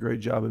certainly done a great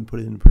job in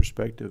putting it in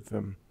perspective.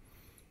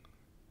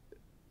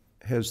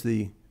 Has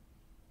the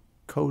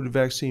COVID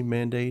vaccine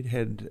mandate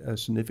had a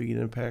significant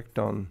impact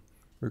on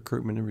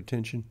recruitment and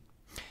retention?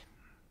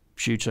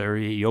 Shoot, sir,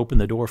 you opened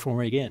the door for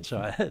me again,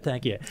 so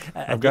thank you.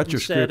 I've got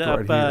your script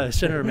right here.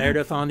 Senator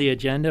Meredith on the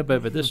agenda,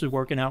 but this is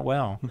working out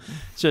well.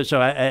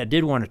 So I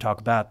did want to talk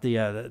about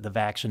the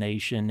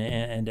vaccination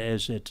and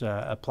as it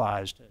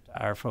applies to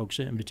our folks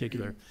in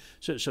particular.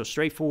 So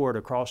straightforward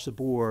across the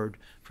board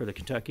for the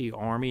Kentucky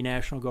Army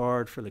National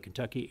Guard, for the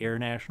Kentucky Air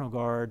National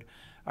Guard,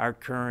 our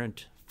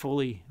current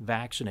fully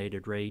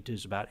vaccinated rate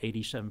is about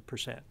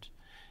 87%.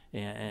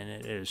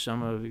 And as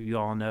some of you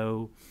all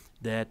know,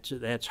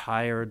 that's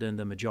higher than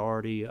the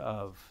majority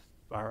of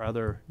our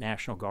other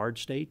National Guard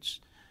states.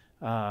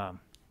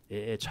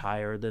 It's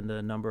higher than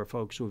the number of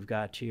folks we've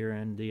got here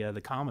in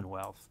the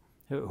Commonwealth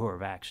who are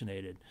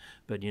vaccinated.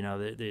 But, you know,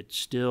 it's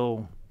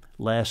still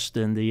less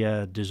than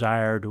the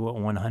desired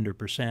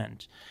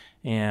 100%.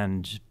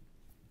 And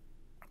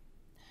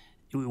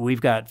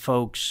we've got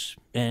folks,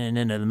 and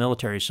in the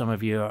military, some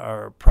of you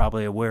are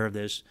probably aware of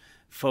this,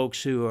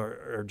 folks who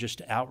are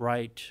just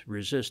outright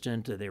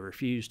resistant, they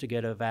refuse to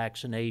get a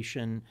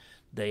vaccination,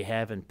 they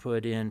haven't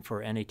put in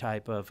for any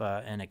type of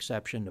an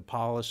exception to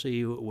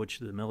policy, which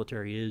the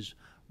military is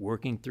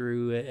working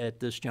through at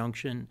this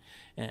junction.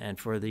 And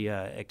for the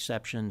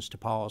exceptions to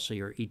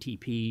policy, or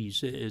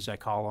ETPs as I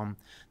call them,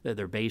 that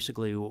they're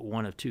basically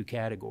one of two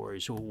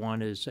categories.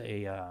 One is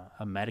a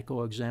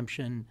medical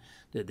exemption,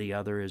 that the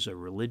other is a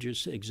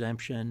religious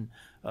exemption.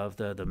 Of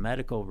the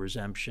medical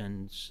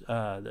exemptions,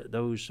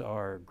 those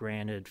are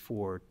granted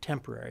for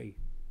temporary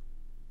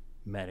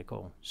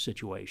medical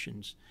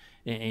situations.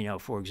 And, you know,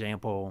 for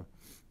example,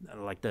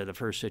 like the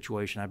first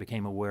situation I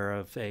became aware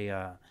of,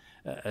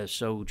 a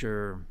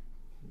soldier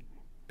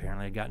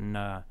apparently had gotten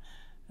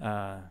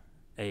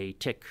a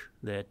tick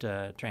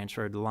that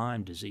transferred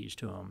Lyme disease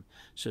to him.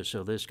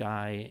 So this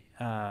guy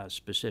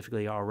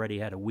specifically already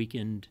had a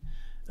weakened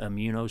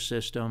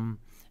immunosystem,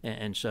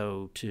 and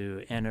so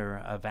to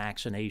enter a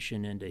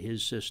vaccination into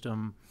his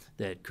system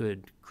that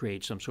could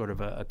create some sort of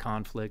a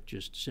conflict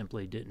just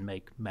simply didn't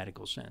make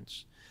medical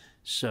sense.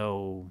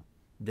 So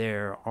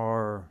there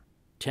are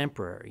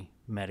temporary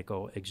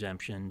medical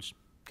exemptions.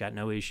 Got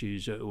no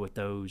issues with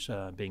those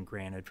being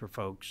granted for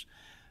folks.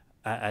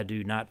 I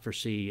do not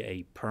foresee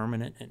a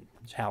permanent, and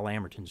it's Hal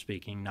Lamberton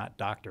speaking, not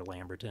Dr.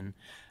 Lamberton,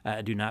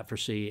 I do not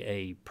foresee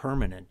a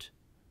permanent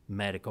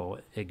medical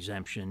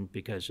exemption,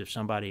 because if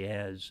somebody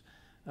has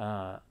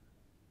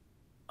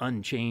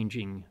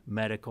unchanging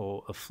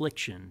medical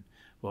affliction,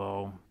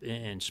 well,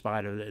 in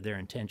spite of their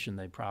intention,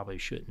 they probably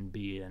shouldn't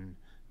be in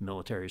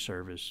military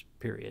service,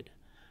 period.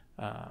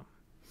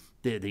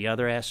 The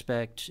other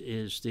aspect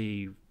is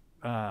the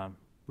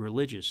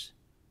religious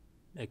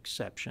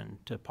exception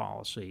to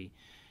policy.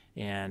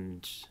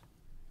 And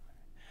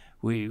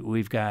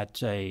we've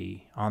got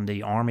on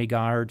the Army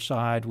Guard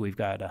side, we've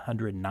got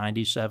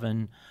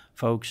 197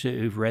 folks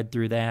who've read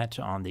through that.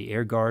 On the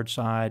Air Guard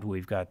side,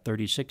 we've got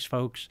 36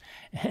 folks.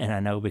 And I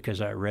know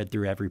because I read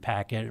through every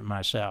packet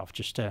myself,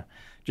 just to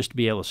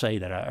be able to say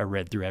that I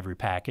read through every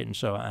packet. And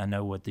so I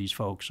know what these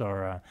folks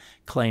are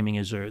claiming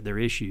as their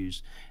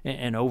issues.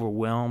 An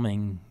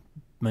overwhelming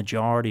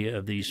majority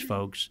of these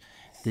folks,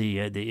 the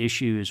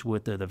issue is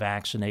with the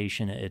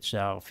vaccination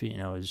itself, you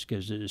know, is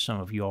because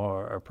some of you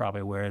are probably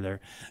aware, they're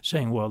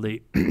saying, well,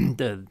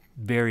 the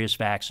various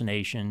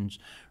vaccinations,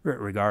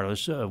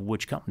 regardless of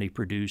which company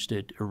produced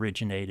it,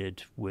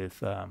 originated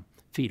with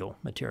fetal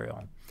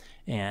material.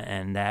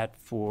 and that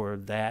for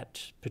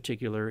that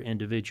particular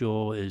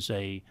individual is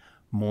a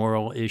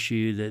moral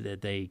issue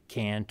that they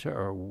can't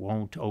or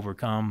won't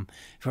overcome.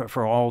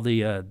 For all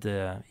the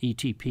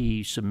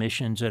ETP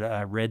submissions that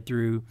I read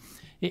through,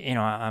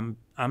 I'm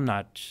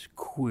not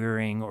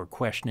querying or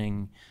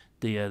questioning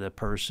the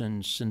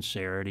person's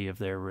sincerity of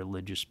their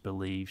religious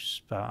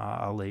beliefs.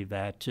 I'll leave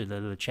that to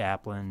the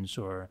chaplains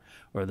or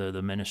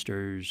the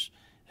ministers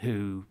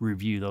who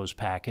review those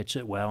packets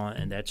as well,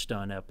 and that's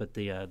done up at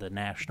the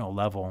national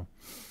level.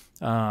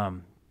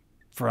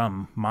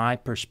 From my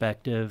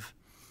perspective,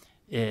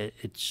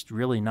 it's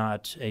really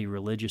not a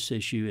religious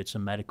issue, it's a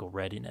medical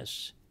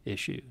readiness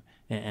issue.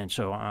 And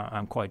so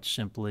I'm quite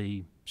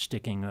simply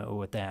sticking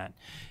with that.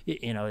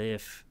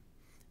 If,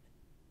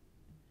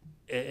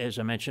 as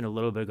I mentioned a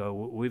little bit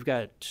ago, we've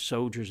got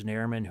soldiers and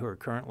airmen who are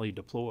currently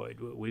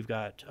deployed. We've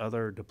got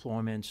other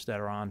deployments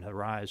that are on the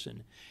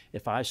horizon.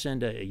 If I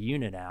send a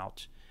unit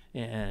out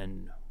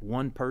and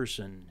one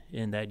person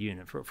in that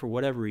unit, for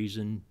whatever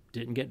reason,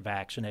 didn't get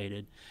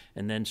vaccinated,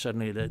 and then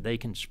suddenly they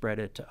can spread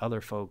it to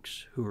other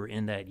folks who are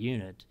in that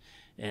unit,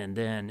 and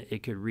then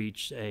it could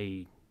reach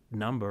a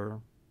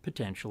number,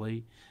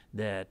 potentially,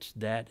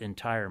 that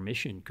entire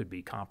mission could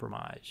be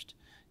compromised.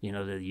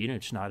 The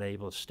unit's not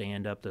able to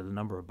stand up to the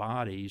number of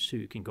bodies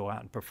who can go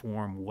out and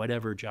perform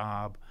whatever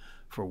job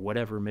for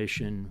whatever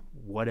mission,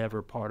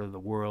 whatever part of the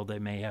world they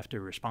may have to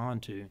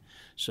respond to.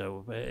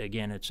 So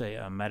again, it's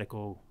a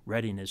medical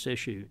readiness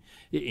issue.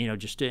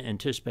 Just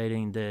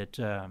anticipating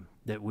that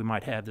we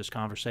might have this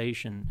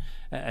conversation.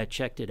 I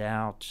checked it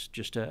out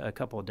just a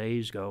couple of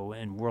days ago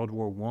in World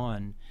War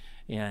I.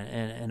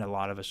 And a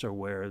lot of us are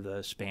aware of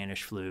the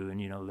Spanish flu,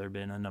 and there have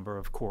been a number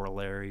of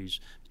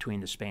corollaries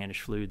between the Spanish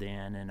flu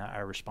then and I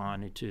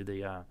responded to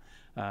the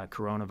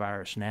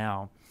coronavirus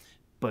now.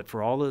 But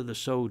for all of the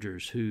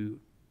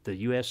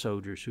U.S.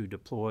 soldiers who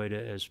deployed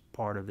as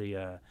part of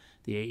the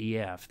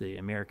AEF, the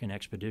American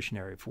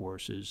Expeditionary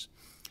Forces,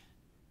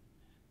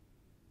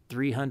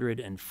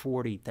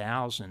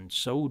 340,000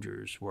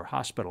 soldiers were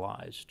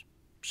hospitalized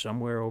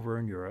somewhere over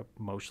in Europe,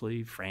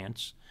 mostly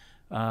France,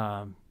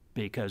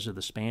 because of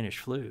the Spanish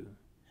flu.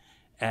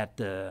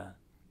 And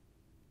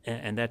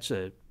that's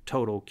a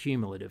total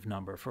cumulative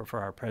number for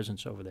our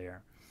presence over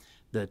there.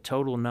 The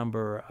total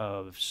number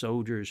of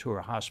soldiers who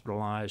are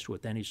hospitalized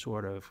with any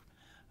sort of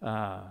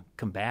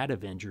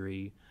combative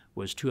injury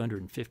was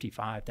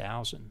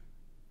 255,000.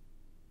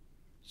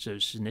 So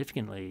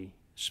significantly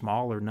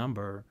smaller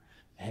number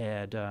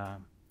had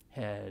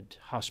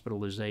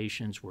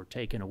hospitalizations, were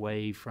taken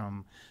away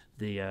from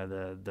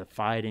the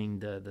fighting,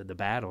 the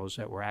battles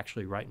that were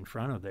actually right in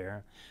front of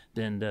there,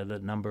 than the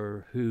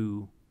number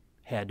who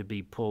had to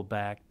be pulled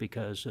back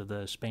because of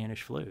the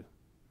Spanish flu.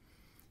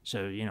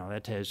 So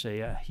that has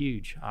a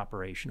huge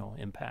operational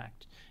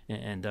impact,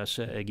 and thus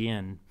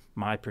again,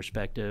 my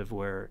perspective,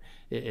 where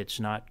it's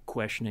not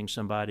questioning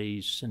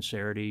somebody's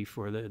sincerity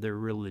for their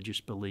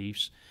religious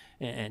beliefs.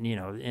 And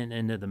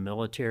into the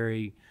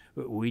military,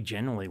 we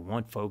generally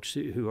want folks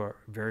who are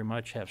very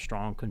much have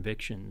strong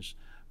convictions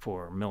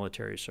for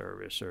military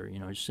service, or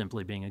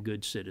simply being a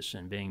good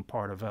citizen, being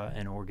part of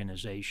an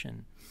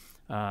organization.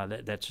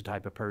 That's the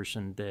type of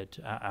person that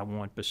I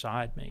want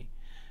beside me.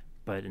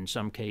 But in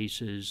some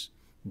cases,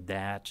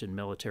 that and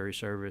military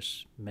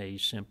service may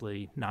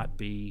simply not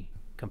be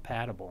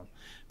compatible.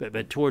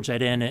 But towards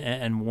that end,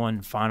 and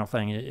one final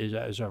thing is,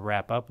 as I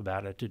wrap up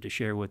about it, to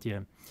share with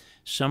you,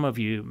 some of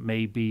you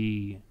may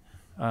be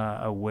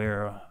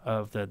aware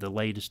of the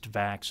latest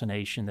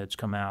vaccination that's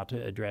come out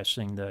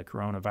addressing the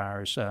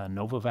coronavirus,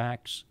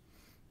 Novavax.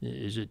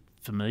 Is it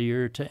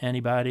familiar to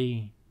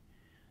anybody?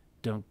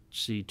 Don't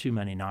see too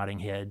many nodding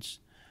heads.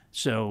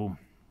 So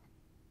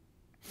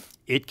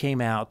it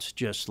came out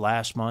just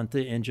last month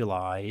in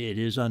July. It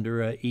is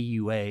under a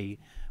EUA,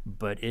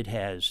 but it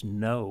has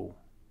no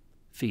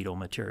fetal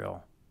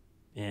material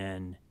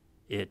in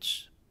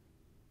its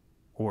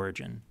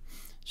origin.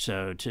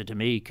 So to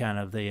me, kind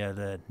of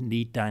the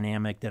neat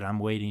dynamic that I'm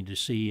waiting to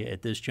see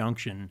at this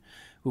junction,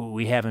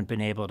 we haven't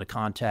been able to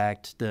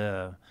contact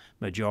the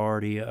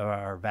majority of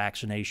our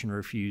vaccination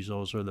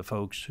refusals, or the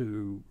folks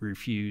who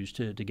refuse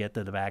to get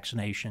the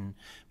vaccination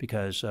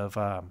because of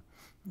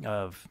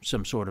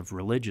some sort of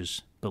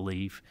religious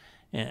belief.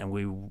 And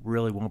we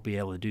really won't be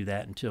able to do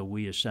that until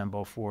we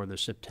assemble for the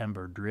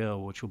September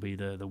drill, which will be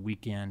the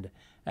weekend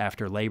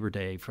after Labor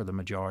Day for the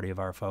majority of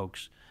our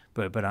folks.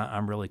 But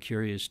I'm really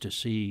curious to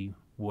see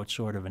what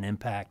sort of an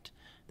impact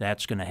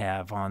that's going to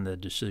have on the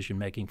decision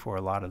making for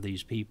a lot of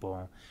these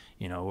people.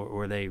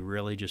 Were they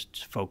really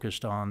just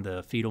focused on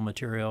the fetal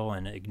material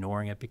and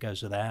ignoring it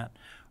because of that,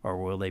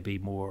 or will they be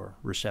more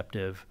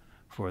receptive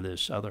for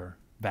this other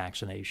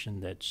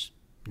vaccination that's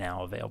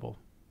now available?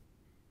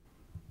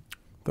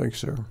 Thanks,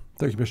 sir.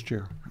 Thank you, Mr.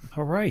 Chair.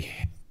 All right.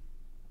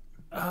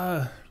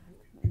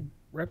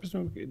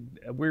 Representative,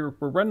 we're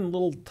running a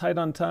little tight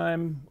on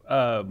time.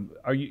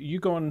 Are you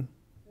going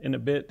in a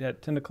bit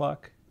at 10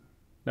 o'clock?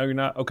 No, you're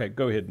not? Okay,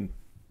 go ahead and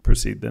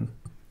proceed then.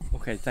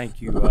 Okay, thank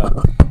you.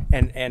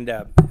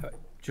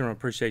 General,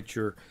 appreciate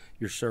your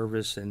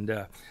service,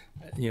 and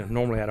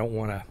normally I don't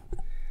want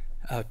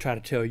to try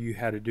to tell you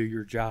how to do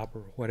your job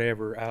or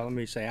whatever. Let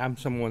me say I'm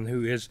someone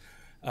who is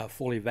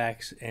fully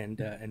vaxxed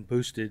and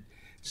boosted,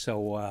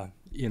 so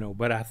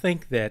but I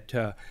think that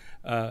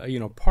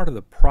part of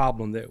the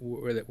problem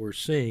that we're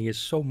seeing is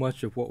so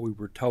much of what we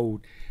were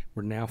told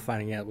we're now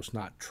finding out was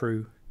not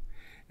true.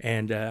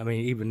 And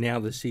even now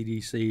the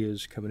CDC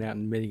is coming out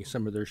and admitting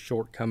some of their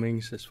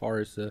shortcomings as far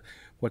as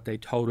what they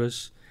told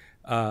us.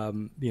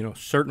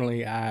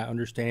 Certainly I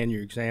understand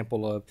your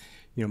example of,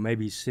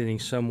 maybe sending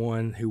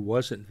someone who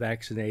wasn't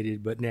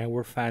vaccinated, but now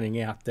we're finding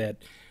out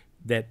that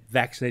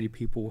vaccinated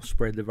people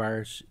spread the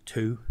virus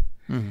too.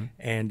 Mm-hmm.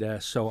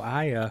 And so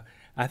I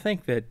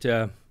think that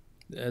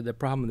the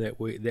problem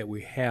that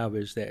we have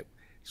is that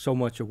so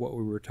much of what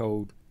we were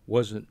told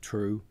wasn't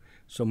true.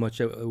 So much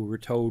of what we were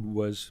told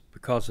was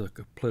because of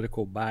a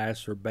political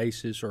bias or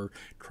basis, or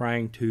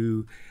trying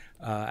to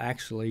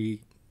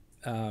actually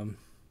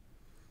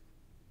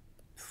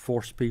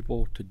force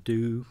people to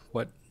do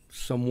what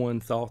someone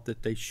thought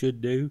that they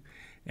should do.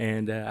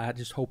 And I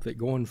just hope that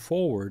going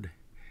forward,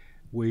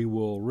 we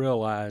will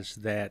realize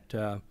that,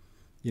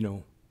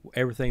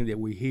 everything that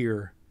we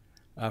hear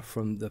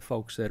from the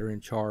folks that are in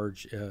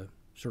charge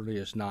certainly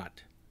is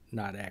not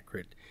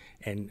accurate.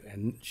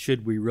 And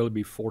should we really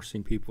be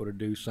forcing people to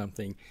do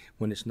something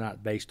when it's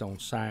not based on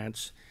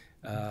science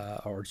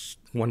or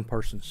one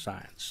person's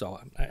science? So,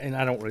 and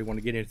I don't really want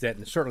to get into that,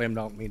 and certainly I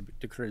don't mean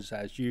to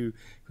criticize you,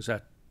 because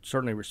I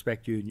certainly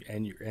respect you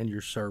and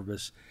your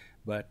service,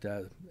 but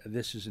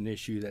this is an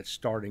issue that's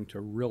starting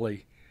to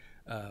really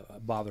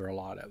bother a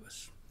lot of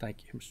us.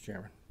 Thank you, Mr.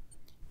 Chairman.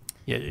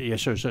 Yeah,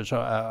 yes, sir. So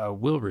I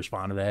will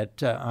respond to that.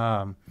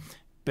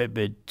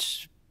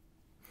 But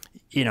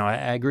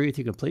I agree with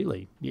you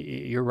completely.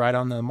 You're right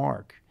on the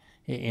mark.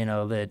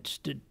 That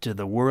to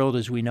the world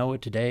as we know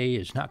it today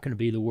is not going to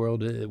be the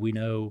world that we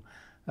know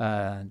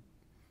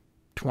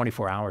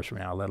 24 hours from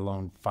now, let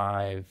alone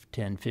 5,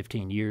 10,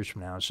 15 years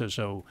from now.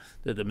 So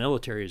the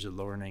military is a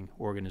learning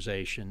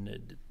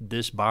organization.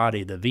 This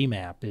body, the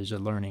VMAP, is a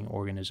learning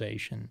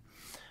organization.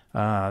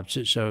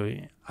 So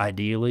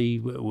ideally,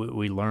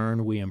 we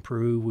learn, we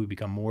improve, we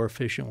become more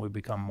efficient, we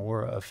become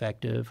more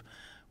effective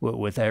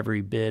with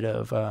every bit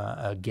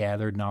of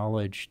gathered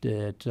knowledge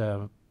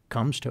that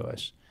comes to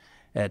us.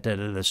 At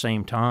the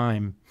same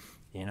time,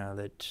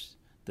 that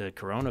the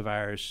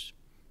coronavirus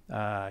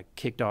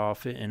kicked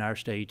off in our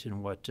state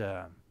in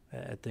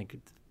I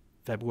think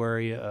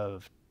February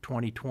of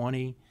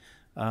 2020.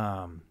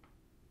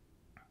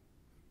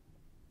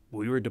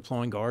 We were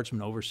deploying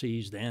guardsmen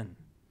overseas then.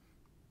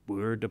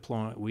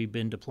 We've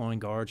been deploying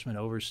guardsmen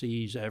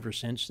overseas ever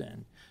since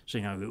then. So,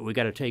 we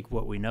got to take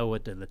what we know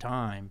at the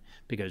time,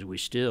 because we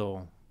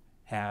still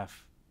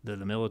have the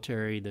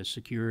military, the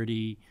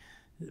security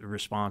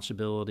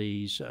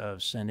responsibilities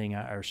of sending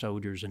our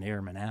soldiers and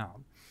airmen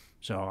out.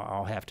 So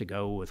I'll have to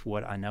go with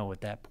what I know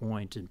at that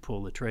point and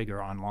pull the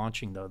trigger on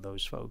launching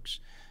those folks,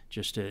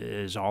 just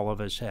as all of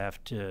us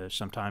have to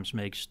sometimes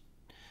make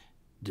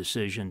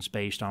decisions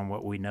based on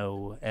what we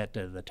know at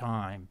the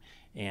time,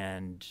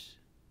 and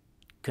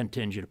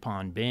contingent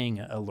upon being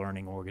a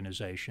learning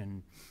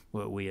organization,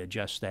 we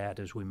adjust that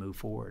as we move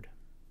forward.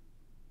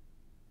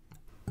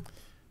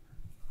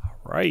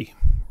 Right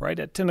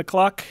at 10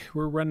 o'clock.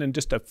 We're running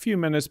just a few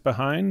minutes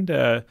behind.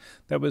 That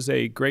was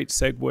a great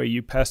segue.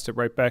 You passed it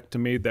right back to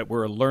me that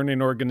we're a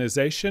learning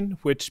organization,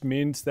 which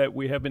means that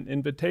we have an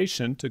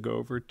invitation to go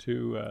over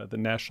to the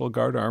National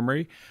Guard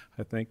Armory.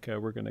 I think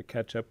we're going to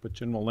catch up with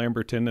General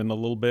Lamberton in a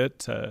little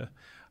bit.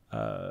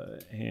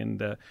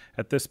 And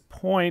at this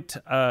point,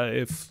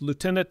 if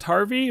Lieutenant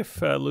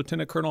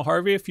Colonel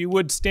Harvey, if you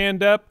would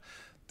stand up.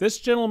 This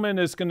gentleman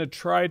is going to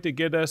try to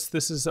get us.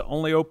 This is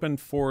only open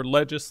for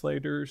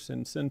legislators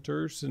and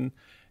senators,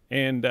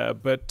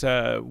 but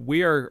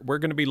we're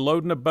going to be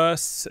loading a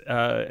bus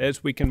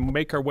as we can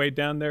make our way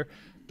down there.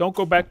 Don't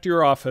go back to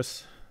your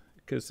office,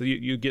 because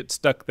you get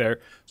stuck there.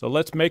 So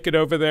let's make it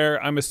over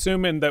there. I'm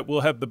assuming that we'll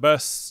have the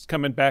bus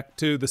coming back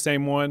to the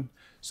same one,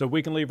 so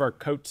we can leave our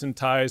coats and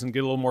ties and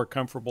get a little more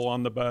comfortable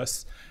on the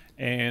bus,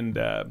 and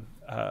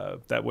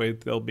that way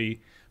they'll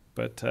be.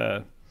 But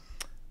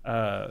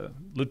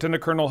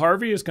Lieutenant Colonel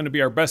Harvey is going to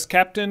be our bus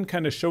captain,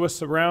 kind of show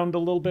us around a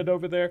little bit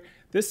over there.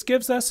 This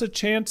gives us a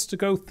chance to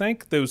go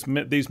thank these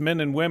men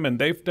and women.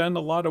 They've done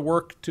a lot of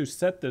work to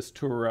set this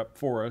tour up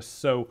for us.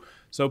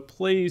 So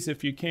please,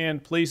 if you can,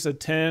 please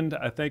attend.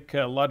 I think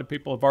a lot of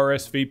people have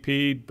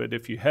RSVP'd, but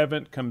if you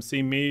haven't, come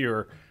see me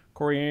or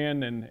Corey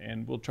Ann,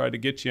 and we'll try to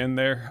get you in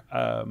there.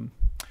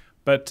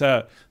 But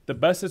the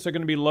buses are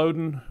going to be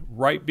loading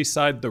right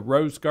beside the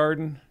Rose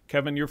Garden.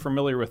 Kevin, you're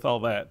familiar with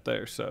all that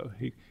there, so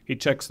he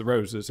checks the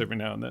roses every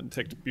now and then,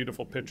 takes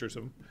beautiful pictures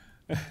of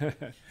them.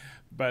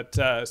 But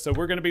so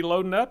we're going to be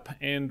loading up,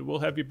 and we'll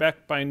have you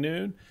back by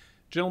noon.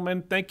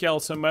 Gentlemen, thank y'all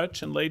so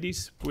much, and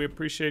ladies, we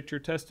appreciate your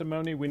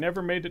testimony. We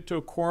never made it to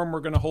a quorum. We're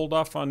going to hold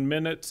off on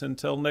minutes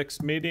until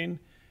next meeting,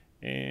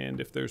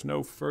 and if there's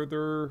no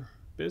further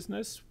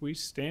business, we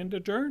stand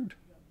adjourned.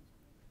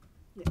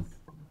 Yes.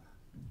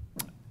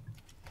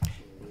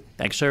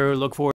 Thanks, sir. Look forward